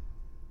story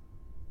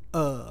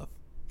of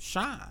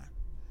Sean.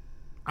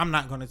 I'm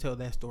not going to tell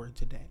that story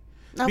today.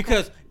 Okay.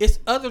 Because it's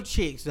other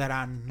chicks that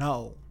I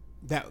know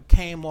that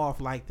came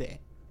off like that.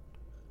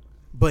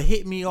 But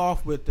hit me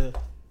off with the,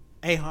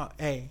 hey,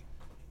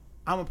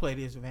 I'm going to play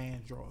this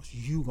Van Dross.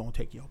 You going to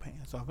take your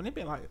pants off. And they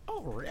been like,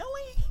 oh,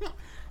 really?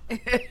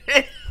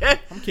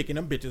 I'm kicking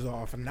them bitches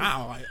off. And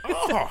now, like,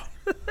 oh,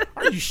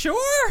 are you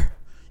sure?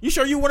 You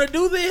sure you want to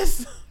do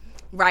this?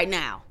 Right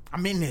now.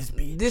 I'm in this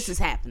bitch. This is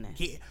happening.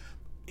 Yeah.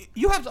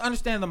 You have to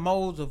understand the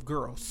modes of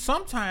girls.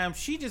 Sometimes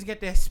she just get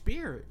that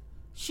spirit.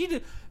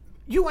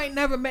 You ain't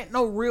never met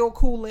no real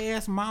cool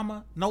ass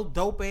mama, no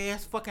dope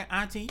ass fucking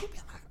auntie. You be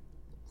like,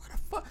 what the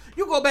fuck?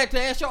 You go back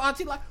to ask your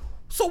auntie like,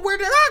 so where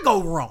did I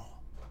go wrong?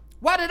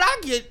 Why did I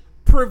get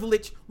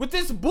privileged with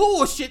this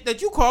bullshit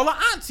that you call an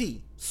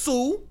auntie?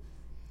 Sue?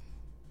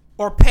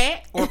 Or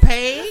Pat or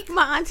Peg.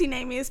 My auntie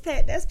name is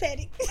Pat. That's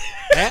Patty.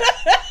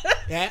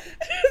 Yeah.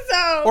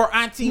 So or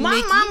Auntie my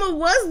Nikki. mama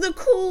was the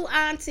cool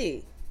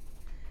auntie.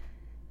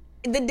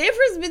 The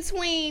difference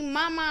between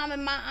my mom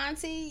and my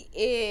auntie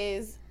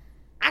is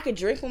I could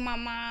drink with my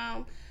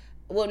mom.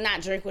 Well,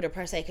 not drink with her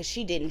per se because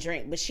she didn't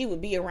drink, but she would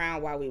be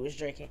around while we was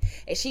drinking.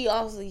 And she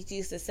also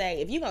used to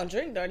say, if you gonna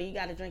drink dirty, you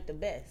gotta drink the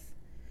best.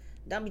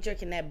 Don't be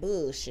drinking that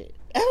bullshit.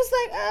 I was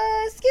like,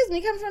 excuse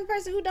me, coming from a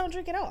person who don't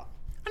drink at all.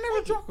 I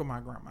never drunk with my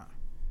grandma.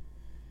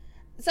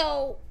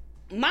 So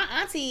my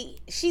auntie,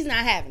 she's not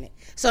having it.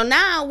 So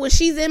now when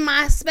she's in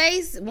my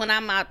space, when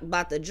I'm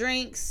about to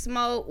drink,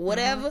 smoke,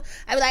 whatever,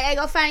 I be like, hey,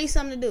 go find you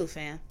something to do,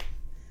 fam.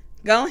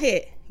 Go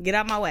ahead. Get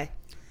out my way.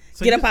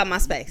 So get up out my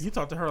space. You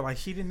talk to her like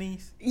she the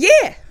niece?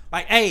 Yeah.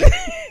 Like, hey,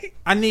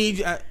 I need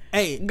you.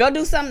 Hey. Go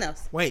do something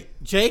else. Wait,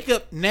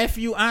 Jacob,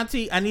 nephew,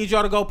 auntie, I need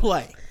y'all to go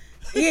play.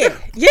 Yeah.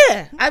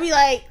 Yeah. I be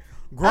like.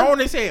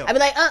 Grown as hell. I be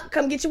like,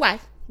 come get your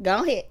wife.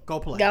 Go ahead. Go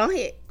play. Go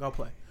ahead. Go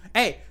play.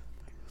 Hey,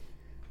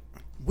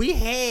 we've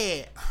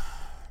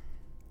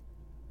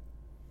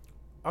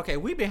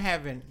been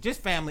having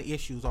just family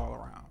issues all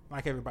around,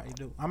 like everybody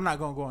do. I'm not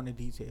going to go into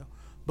detail.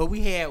 But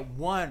we had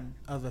one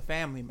of the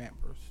family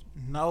members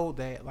know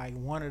that, like,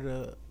 one of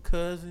the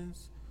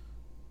cousins,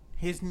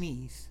 his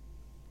niece,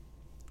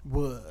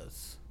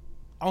 was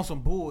on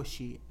some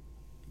bullshit.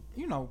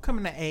 You know,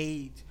 coming to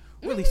age,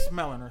 really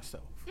smelling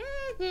herself.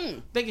 Mm-hmm.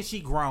 Thinking she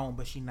grown,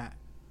 but she not.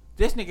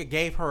 This nigga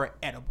gave her an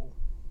edible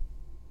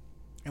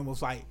and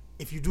was like,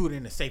 if you do it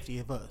in the safety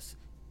of us,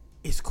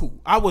 it's cool.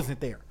 I wasn't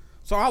there.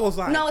 So I was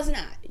like, no, it's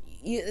not.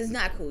 It's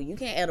not cool. You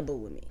can't edible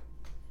with me.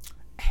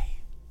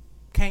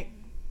 Hey,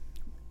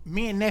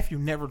 me and nephew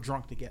never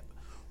drunk together.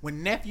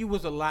 When nephew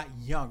was a lot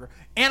younger,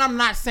 and I'm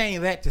not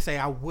saying that to say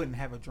I wouldn't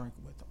have a drink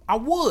with him. I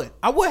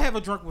would have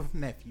a drink with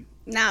nephew.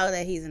 Now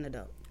that he's an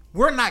adult.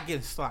 We're not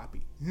getting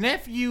sloppy.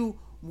 Nephew,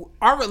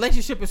 our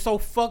relationship is so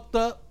fucked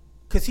up.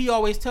 Cause he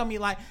always tell me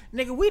like,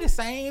 nigga, we the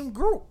same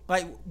group.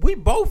 Like, we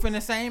both in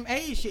the same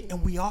age shit.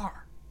 And we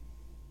are.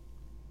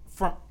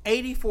 From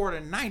 84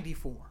 to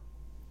 94.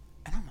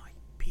 And I'm like,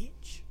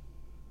 bitch.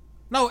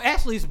 No,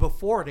 actually it's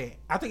before that.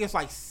 I think it's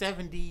like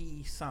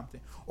 70 something.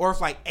 Or it's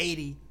like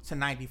 80 to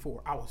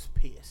 94. I was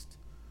pissed.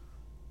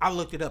 I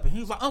looked it up and he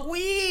was like, we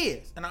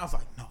is. And I was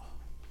like, no.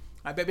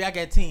 Like, baby, I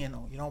got 10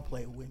 on you. Don't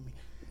play with me.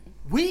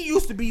 We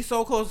used to be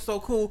so close,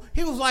 so cool.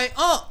 He was like,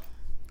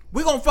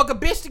 we gonna fuck a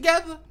bitch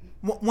together?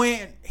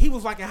 When he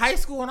was like in high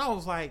school, and I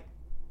was like,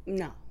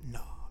 no.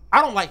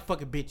 I don't like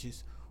fucking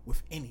bitches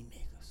with any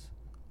niggas.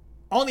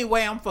 Only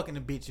way I'm fucking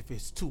a bitch if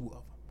it's 2 of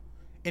them.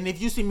 And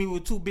if you see me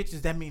with 2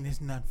 bitches, that means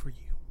it's none for you.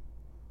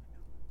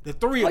 The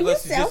 3 of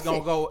us is just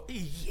gonna go,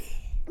 yeah.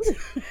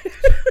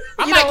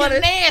 I might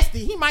get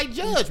nasty. He might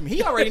judge me.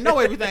 He already know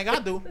everything I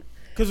do.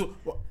 Because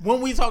when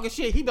we talking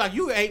shit, he be like,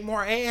 you ate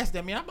more ass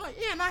than me. I'm like,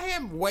 yeah, and I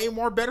have way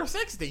more better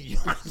sex than you.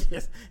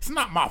 It's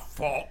not my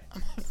fault.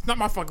 It's not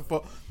my fucking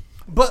fault.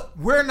 But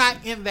we're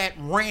not in that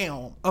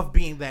realm of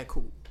being that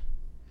cool.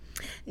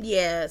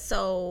 Yeah,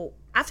 so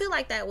I feel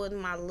like that with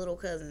my little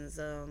cousins.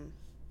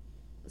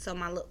 So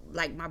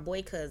my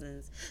boy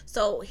cousins.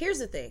 So here's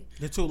the thing.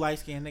 The 2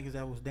 light-skinned niggas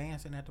that was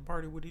dancing at the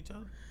party with each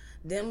other.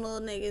 Them little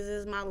niggas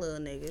is my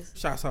little niggas.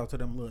 Shouts out to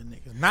them little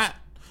niggas. Not,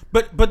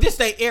 but this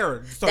they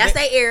era. So that's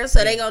their era,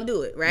 so they gonna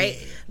do it, right?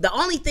 Yeah. The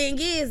only thing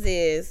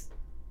is,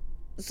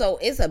 so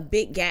it's a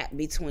big gap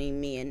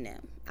between me and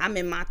them. I'm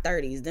in my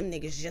 30s. Them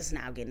niggas just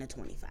now getting to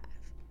 25.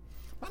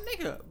 My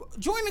nigga,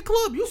 join the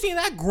club. You see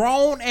that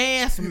grown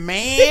ass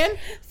man?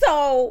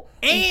 So,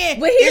 but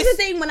here's the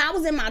thing. When I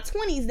was in my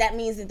 20s, that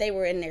means that they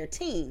were in their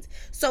teens.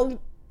 So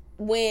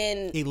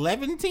when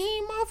 11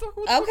 teen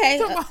motherfucker. Okay,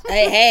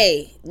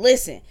 hey,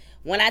 listen.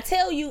 When I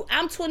tell you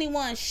I'm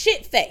 21,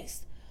 shit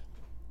faced,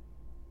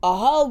 a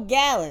whole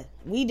gallon,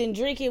 we done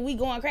drinking, we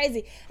going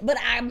crazy. But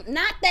I'm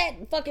not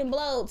that fucking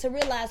blowed to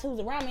realize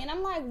who's around me. And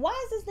I'm like, why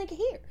is this nigga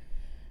here?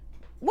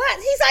 What?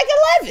 He's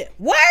like 11.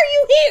 Why are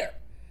you here?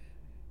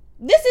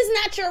 This is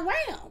not your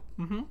realm.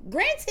 Mm-hmm.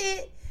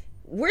 Granted,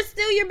 we're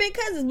still your big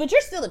cousins, but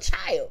you're still a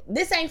child.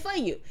 This ain't for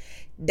you.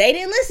 They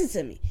didn't listen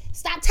to me.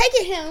 Stop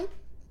taking him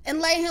and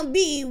let him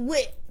be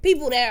with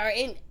people that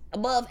are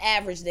above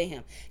average than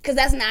him, because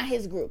that's not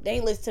his group. They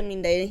ain't listen to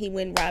me. Then he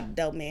went and robbed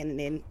dope man, and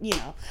then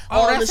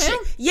all the shit. Him?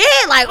 Yeah,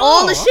 like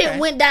all the shit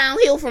went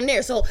downhill from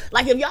there. So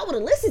like if y'all would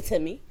have listened to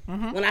me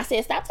when I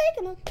said stop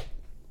taking them.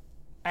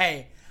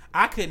 Hey,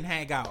 I couldn't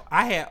hang out.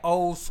 I had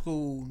old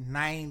school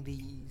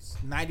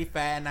 90s,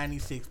 95,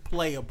 96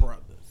 player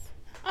brothers.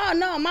 Oh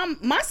no,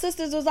 my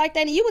sisters was like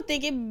that, and you would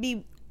think it'd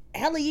be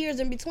hella years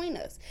in between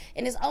us,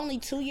 and it's only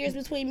 2 years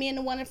between me and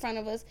the one in front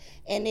of us,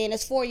 and then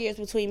it's 4 years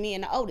between me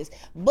and the oldest.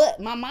 But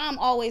my mom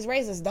always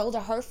raised us, those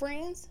are her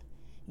friends.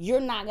 You're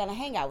not gonna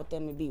hang out with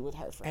them and be with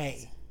her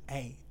friends.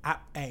 Hey,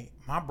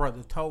 my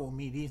brother told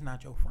me these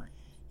not your friends.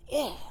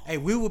 Yeah. Hey,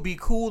 we would be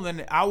cool,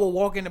 and I would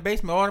walk in the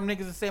basement, all them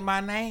niggas would say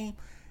my name,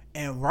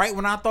 and right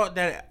when I thought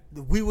that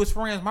we was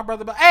friends, my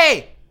brother be like,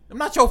 hey, I'm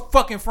not your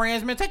fucking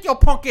friends, man. Take your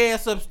punk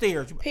ass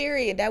upstairs.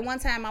 Period. That one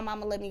time my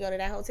mama let me go to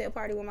that hotel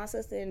party with my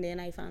sister, and then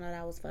I found out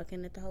I was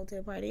fucking at the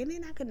hotel party, and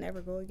then I could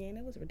never go again.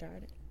 It was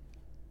retarded.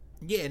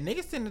 Yeah,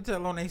 niggas tend to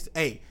tell on they.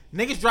 Hey,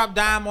 niggas drop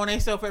dime on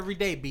themselves every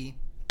day, B.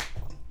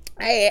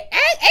 Hey, ain't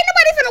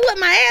nobody finna whip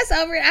my ass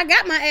over it. I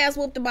got my ass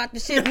whooped about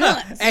the shit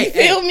once. You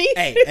feel me?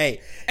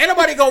 Hey, ain't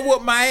nobody gonna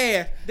whoop my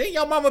ass. Then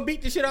your mama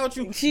beat the shit out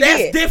you. She That's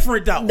did.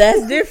 Different though.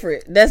 That's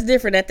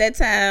different. At that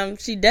time,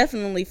 she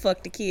definitely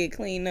fucked the kid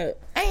clean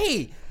up.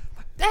 Hey,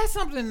 that's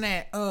something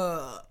that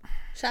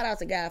shout out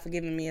to God for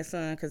giving me a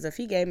son, because if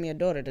he gave me a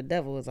daughter, the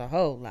devil is a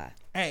whole lot.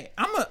 Hey,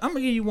 I'm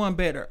gonna give you one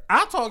better.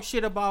 I talk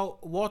shit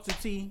about Walter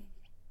T.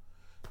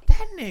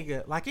 That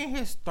nigga, like in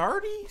his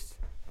 30s,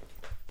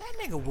 that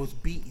nigga was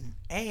beating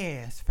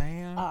ass,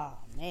 fam. Oh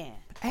man.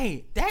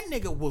 Hey, that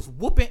nigga was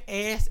whooping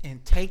ass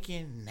and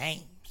taking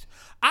names.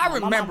 I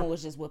remember my mama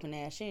was just whooping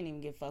ass. She didn't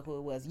even give a fuck who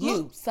it was.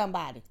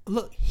 Somebody.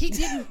 Look, he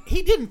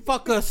didn't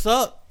fuck us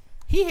up.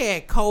 He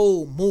had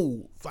cold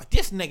moves. Like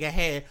this nigga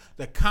had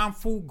the Kung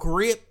Fu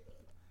grip.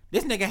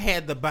 This nigga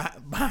had the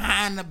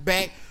behind the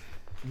back,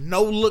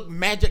 no look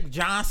Magic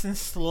Johnson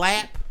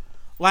slap.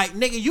 Like,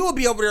 nigga, you would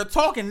be over there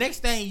talking. Next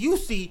thing you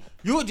see,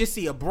 you would just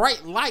see a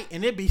bright light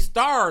and it'd be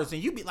stars.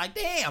 And you'd be like,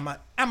 damn,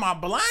 am I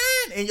blind?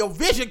 And your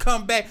vision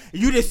come back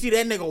and you just see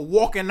that nigga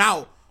walking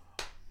out.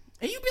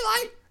 And you be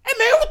like, hey,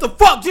 man, what the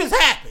fuck just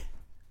happened?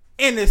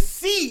 And to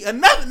see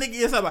another nigga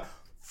is like,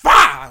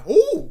 fire.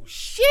 Oh,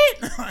 shit.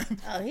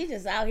 Oh, he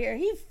just out here.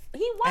 He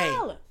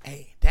wildin'.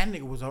 Hey, that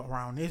nigga was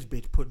around this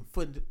bitch putting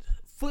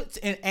foots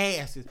in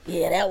asses.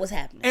 Yeah, that was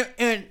happening.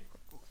 And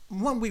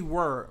when we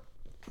were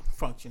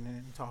functioning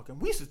and talking,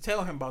 we used to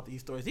tell him about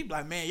these stories. He'd be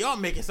like, man, y'all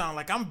make it sound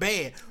like I'm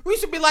bad. We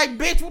should be like,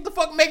 bitch, what the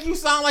fuck make you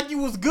sound like you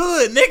was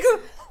good,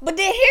 nigga? But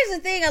then here's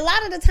the thing. A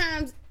lot of the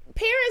times,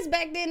 parents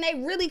back then, they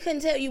really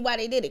couldn't tell you why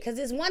they did it. Because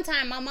this one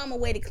time, my mama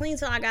waited clean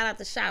till I got out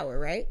the shower,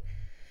 right?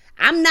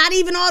 I'm not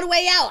even all the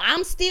way out.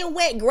 I'm still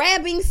wet,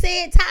 grabbing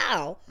said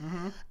towel.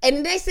 Mm-hmm. And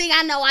the next thing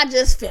I know, I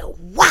just felt,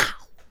 wow.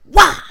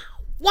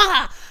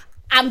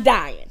 I'm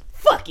dying.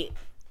 Fuck it.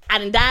 I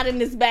done died in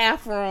this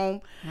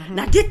bathroom. Mm-hmm.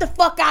 Now get the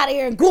fuck out of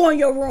here and go in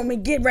your room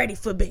and get ready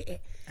for bed.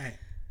 Hey,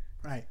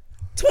 right.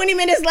 20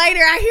 minutes later,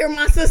 I hear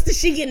my sister,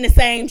 she getting the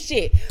same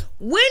shit.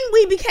 When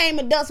we became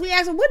adults, we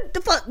asked her, what the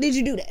fuck did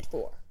you do that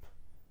for?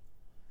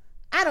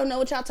 I don't know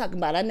what y'all talking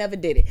about. I never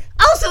did it.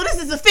 Also,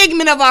 this is a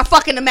figment of our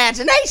fucking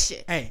imagination.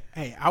 Hey,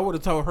 I would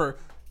have told her,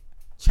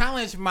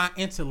 challenge my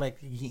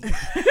intellect again.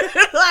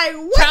 Like,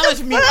 what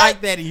challenge me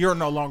like that and you're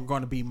no longer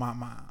going to be my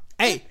mom.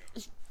 Hey,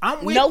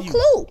 I'm with you. No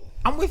clue.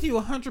 I'm with you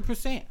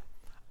 100%.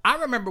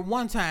 I remember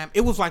one time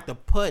it was like the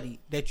putty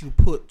that you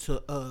put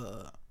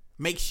to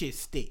make shit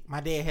stick. My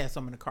dad had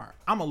some in the car.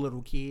 I'm a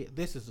little kid.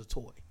 This is a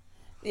toy.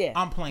 Yeah,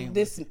 I'm playing.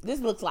 This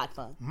looks like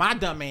fun. My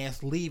dumb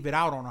ass leave it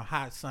out on a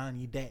hot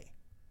sunny day.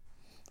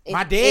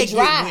 My dad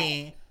get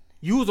wind.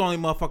 You was the only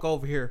motherfucker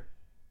over here.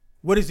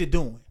 What is it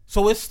doing?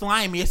 So it's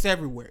slimy. It's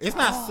everywhere. It's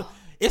not.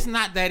 It's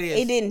not that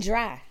it didn't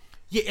dry.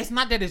 Yeah, it's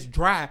not that it's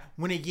dry.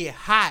 When it get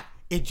hot,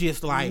 it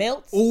just like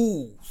melts.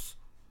 Ooze.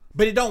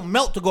 But it don't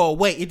melt to go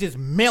away. It just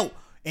melt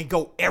and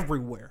go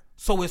everywhere.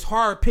 So it's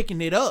hard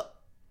picking it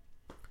up.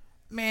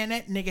 Man,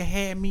 that nigga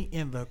had me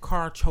in the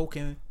car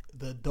choking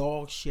the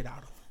dog shit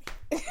out of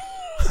me.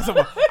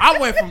 So I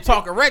went from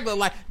talking regular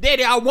like,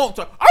 Daddy, I want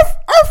to. Arf,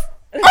 arf,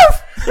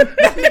 arf.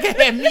 That nigga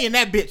had me and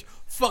that bitch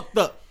fucked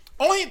up.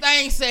 Only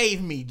thing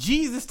saved me.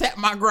 Jesus tapped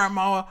my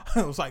grandma.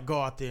 I was like,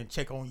 go out there and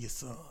check on your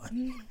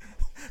son.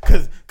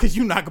 Cause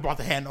you not about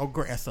to have no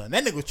grandson.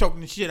 That nigga was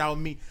choking the shit out of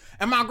me.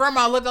 And my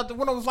grandma looked out the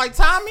window and was like,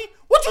 Tommy,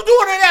 what you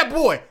doing to that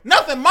boy?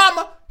 Nothing,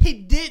 mama. He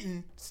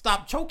didn't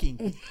stop choking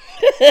me.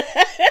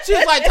 She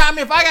was like,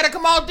 Tommy, if I gotta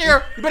come out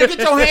there, you better get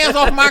your hands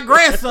off my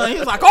grandson. He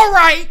was like, all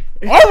right.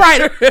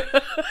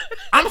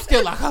 I'm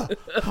still like,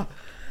 huh.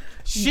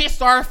 Shit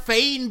started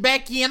fading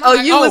back in.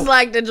 Was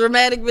like the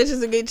dramatic bitches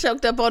that get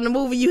choked up on the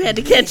movie. You had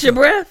to catch your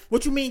breath.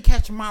 What you mean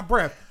catching my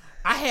breath?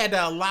 I had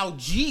to allow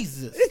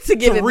Jesus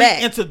to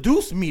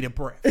reintroduce me to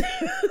breath.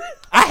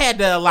 I had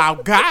to allow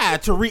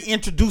God to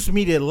reintroduce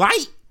me to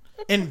light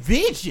and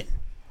vision.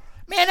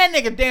 Man, that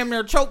nigga damn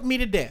near choked me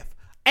to death.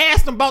 I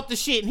asked him about the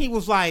shit, and he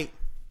was like,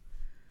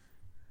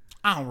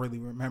 I don't really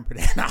remember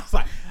that. And I was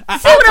like, see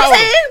what I'm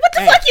saying? What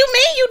the fuck you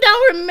mean you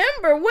don't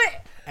remember?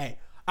 What? Hey,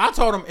 I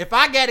told him, if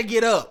I gotta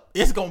get up,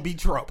 it's gonna be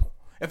trouble.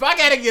 If I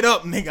gotta get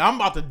up, nigga, I'm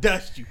about to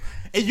dust you.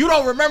 And you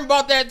don't remember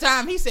about that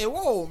time? He said,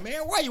 whoa,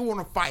 man, why you want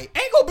to fight?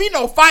 Ain't gonna be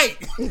no fight.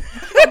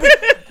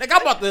 Like,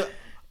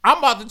 I'm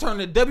about to turn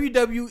to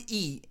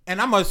WWE,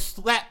 and I'm gonna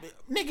slap.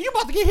 Nigga, you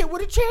about to get hit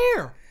with a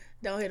chair.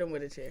 Don't hit him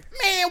with a chair.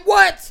 Man,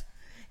 what?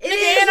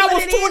 Nigga, and I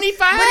was 25.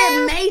 But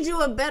it made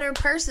you a better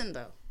person,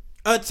 though.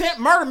 Attempt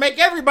murder make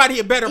everybody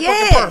a better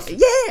fucking person.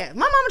 Yeah, my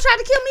mama tried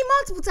to kill me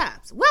multiple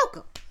times.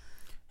 Welcome.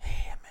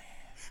 Yeah, man.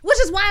 Which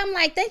is why I'm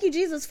like, thank you,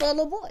 Jesus, for a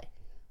little boy.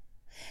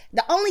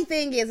 The only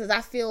thing is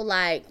I feel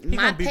like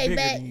my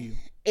payback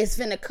is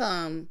finna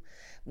come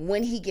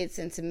when he gets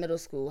into middle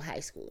school, high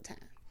school time.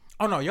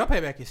 Oh no, your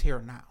payback is here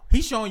now.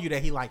 He's showing you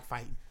that he like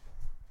fighting.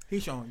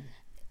 He's showing you.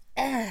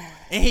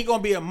 And he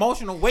gonna be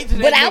emotional. Wait till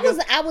that.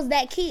 But I was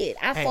that kid.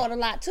 I fought a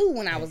lot too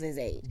when I was his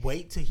age.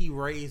 Wait till he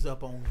raise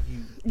up on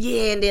you.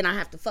 Yeah, and then I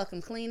have to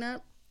fucking clean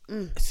up.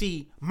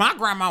 See, my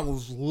grandma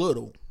was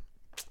little.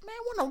 Man,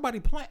 wasn't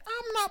nobody playing.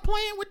 I'm not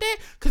playing with that.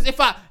 Cause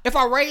if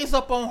I raise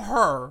up on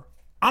her,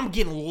 I'm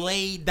getting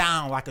laid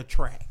down like a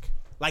track.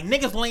 Like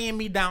niggas laying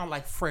me down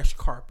like fresh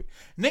carpet.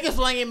 Niggas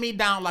laying me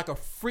down like a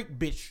freak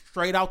bitch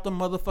straight out the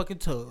motherfucking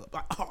tub.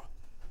 Like, oh,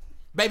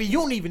 baby, you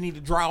don't even need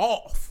to dry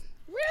off.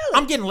 Really?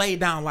 I'm getting laid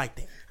down like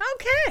that.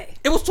 Okay.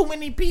 It was too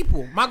many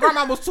people. My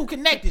grandma was too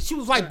connected. She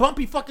was like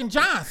Bumpy fucking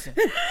Johnson.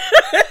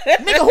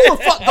 Nigga, who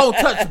the fuck gonna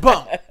touch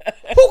Bump?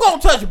 Who gonna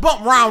touch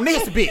Bump around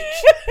this bitch?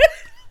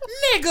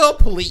 Nigga,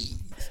 please.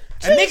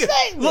 And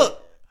nigga, look.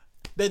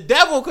 The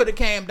devil could have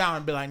came down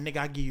and be like, nigga,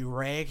 I give you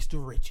rags to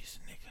riches,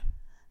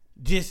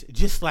 nigga.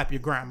 Just slap your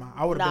grandma.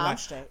 I would have been like,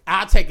 straight.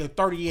 I'll take a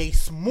 38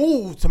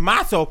 smooth to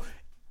myself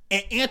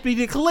and empty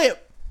the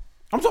clip.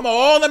 I'm talking about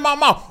all in my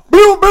mouth.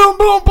 Boom, boom,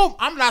 boom, boom.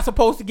 I'm not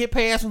supposed to get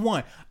past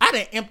one. I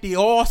done empty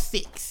all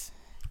 6.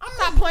 I'm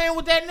not playing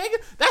with that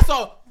nigga. That's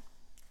all.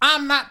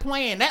 I'm not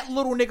playing. That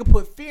little nigga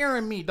put fear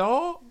in me,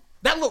 dog.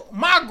 That look,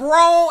 my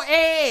grown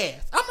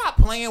ass. I'm not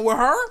playing with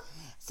her.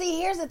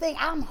 See, here's the thing.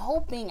 I'm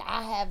hoping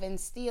I have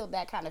instilled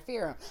that kind of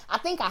fear in him. I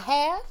think I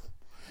have.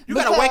 You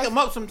gotta wake him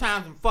up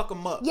sometimes and fuck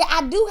him up. Yeah,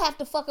 I do have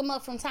to fuck him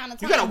up from time to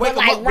time. You gotta wake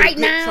him up with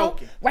good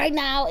choking. Right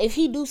now, if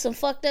he do some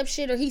fucked up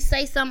shit or he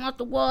say something off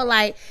the wall,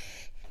 like,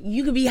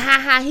 you could be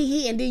ha,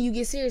 he, and then you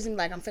get serious and be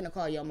like, I'm finna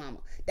call your mama.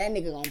 That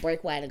nigga gonna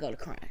break white and go to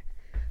crying.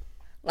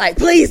 Like,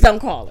 please don't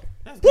call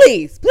her.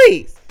 Please.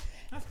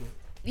 That's good.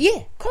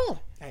 Yeah,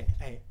 call her.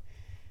 Hey.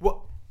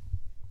 Well,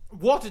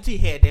 Walter T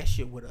had that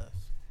shit with us.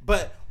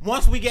 But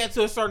once we got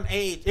to a certain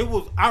age,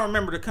 I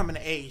remember the coming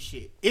of age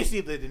shit. It's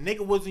either the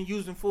nigga wasn't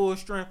using full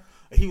strength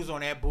or he was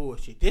on that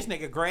bullshit. This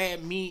nigga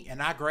grabbed me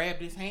and I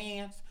grabbed his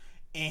hands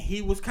and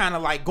he was kind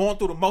of like going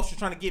through the motion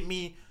trying to get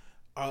me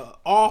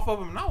off of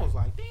him. And I was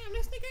like, damn,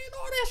 this nigga ain't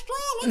all that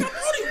strong like I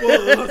thought he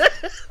was.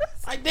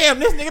 Like, damn,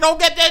 this nigga don't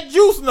get that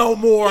juice no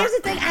more. Here's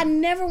the thing. I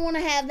never want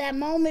to have that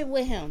moment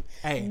with him.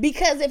 Hey.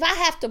 Because if I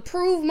have to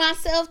prove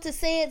myself to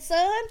said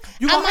son,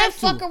 I might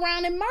fuck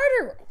around and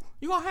murder him.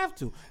 You gonna have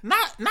to.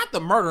 Not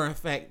the murdering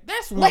fact.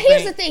 That's one thing. But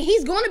here's the thing.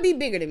 He's going to be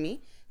bigger than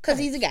me because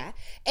he's a guy.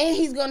 And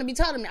he's going to be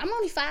taller than me. I'm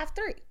only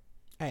 5'3".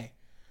 Hey.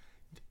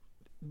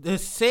 The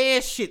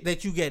sad shit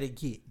that you gotta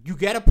get. You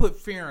gotta put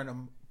fear in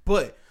him.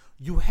 But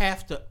you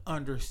have to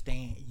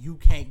understand you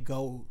can't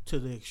go to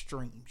the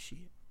extreme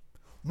shit.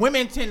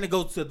 women tend to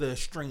go to the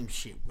extreme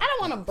shit. I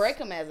don't want to break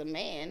him as a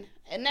man.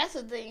 And that's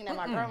the thing that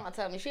my grandma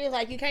told me. She was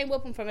like, you can't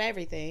whip him from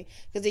everything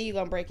because then you're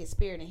going to break his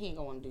spirit and he ain't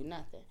going to want to do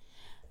nothing.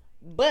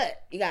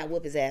 But you got to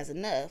whoop his ass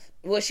enough.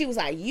 Well, she was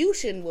like, you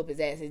shouldn't whoop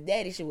his ass. His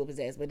daddy should whoop his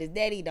ass. But his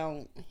daddy he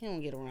don't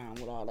get around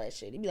with all that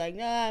shit. He be like,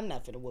 nah, I'm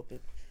not finna whoop him.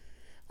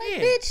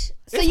 Like, bitch,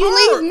 so it's you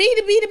hard. leave me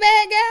to be the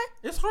bad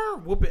guy? It's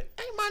hard whooping.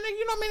 Hey, my nigga,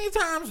 you know how many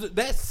times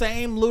that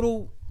same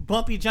little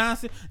Bumpy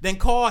Johnson then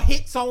call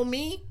hits on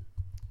me?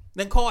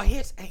 Then call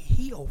hits, hey,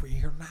 he over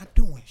here not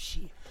doing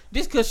shit.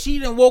 Just because she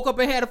done woke up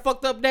and had a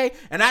fucked up day,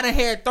 and I done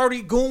had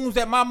 30 goons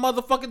at my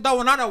motherfucking door,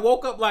 and I done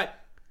woke up like,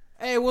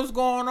 hey, what's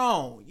going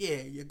on?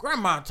 Yeah, your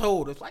grandma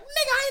told us. Like,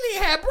 nigga, I ain't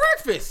even had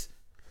breakfast.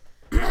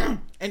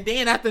 And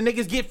then after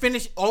niggas get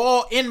finished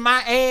all in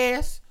my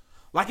ass,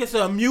 like it's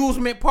an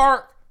amusement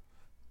park,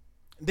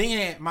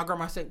 then my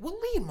grandma said, well,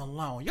 leave him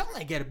alone. Y'all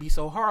ain't got to be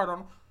so hard on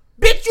him.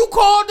 Bitch, you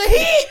called the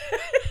hit.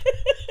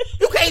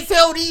 You can't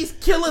tell these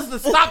killers to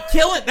stop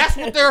killing. That's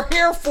what they're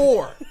here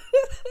for.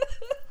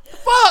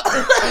 Fuck.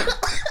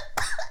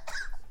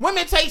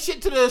 Women take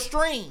shit to the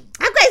extreme.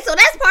 Okay, so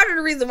that's part of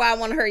the reason why I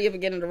want to hurry up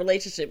and get in a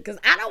relationship, because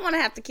I don't want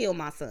to have to kill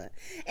my son.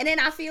 And then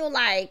I feel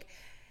like,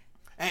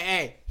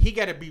 Hey, he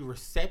got to be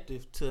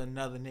receptive to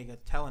another nigga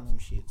telling him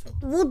shit too.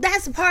 well,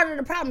 that's part of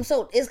the problem.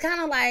 So it's kind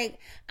of like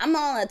I'm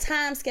on a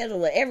time schedule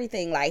with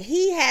everything. Like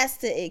he has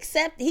to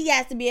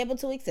be able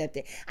to accept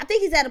it. I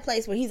think he's at a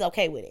place where he's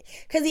okay with it.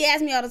 Because he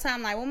asks me all the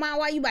time, like, well, Mom,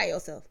 why you by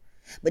yourself?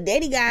 But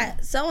daddy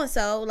got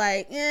so-and-so,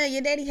 like, yeah,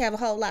 your daddy have a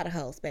whole lot of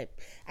hoes, baby.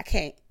 I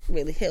can't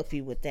really help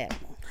you with that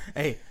one.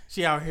 Hey,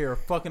 she out here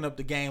fucking up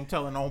the game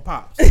telling on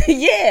pops.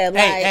 Yeah,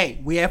 like.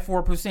 Hey, we at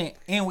 4%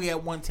 and we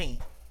at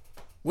 110.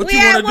 What we you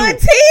at want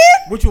to do?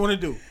 110? What you want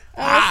to do?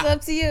 It's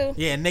up to you.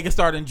 Yeah, niggas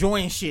start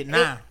enjoying shit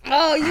now.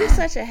 Oh, you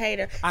such a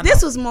hater.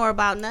 This was more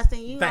about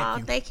nothing.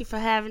 Thank you for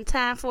having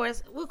time for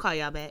us. We'll call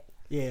y'all back.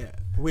 Yeah,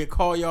 we'll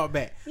call y'all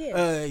back.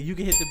 Yeah. You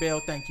can hit the bell.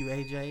 Thank you,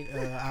 AJ.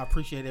 I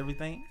appreciate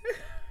everything.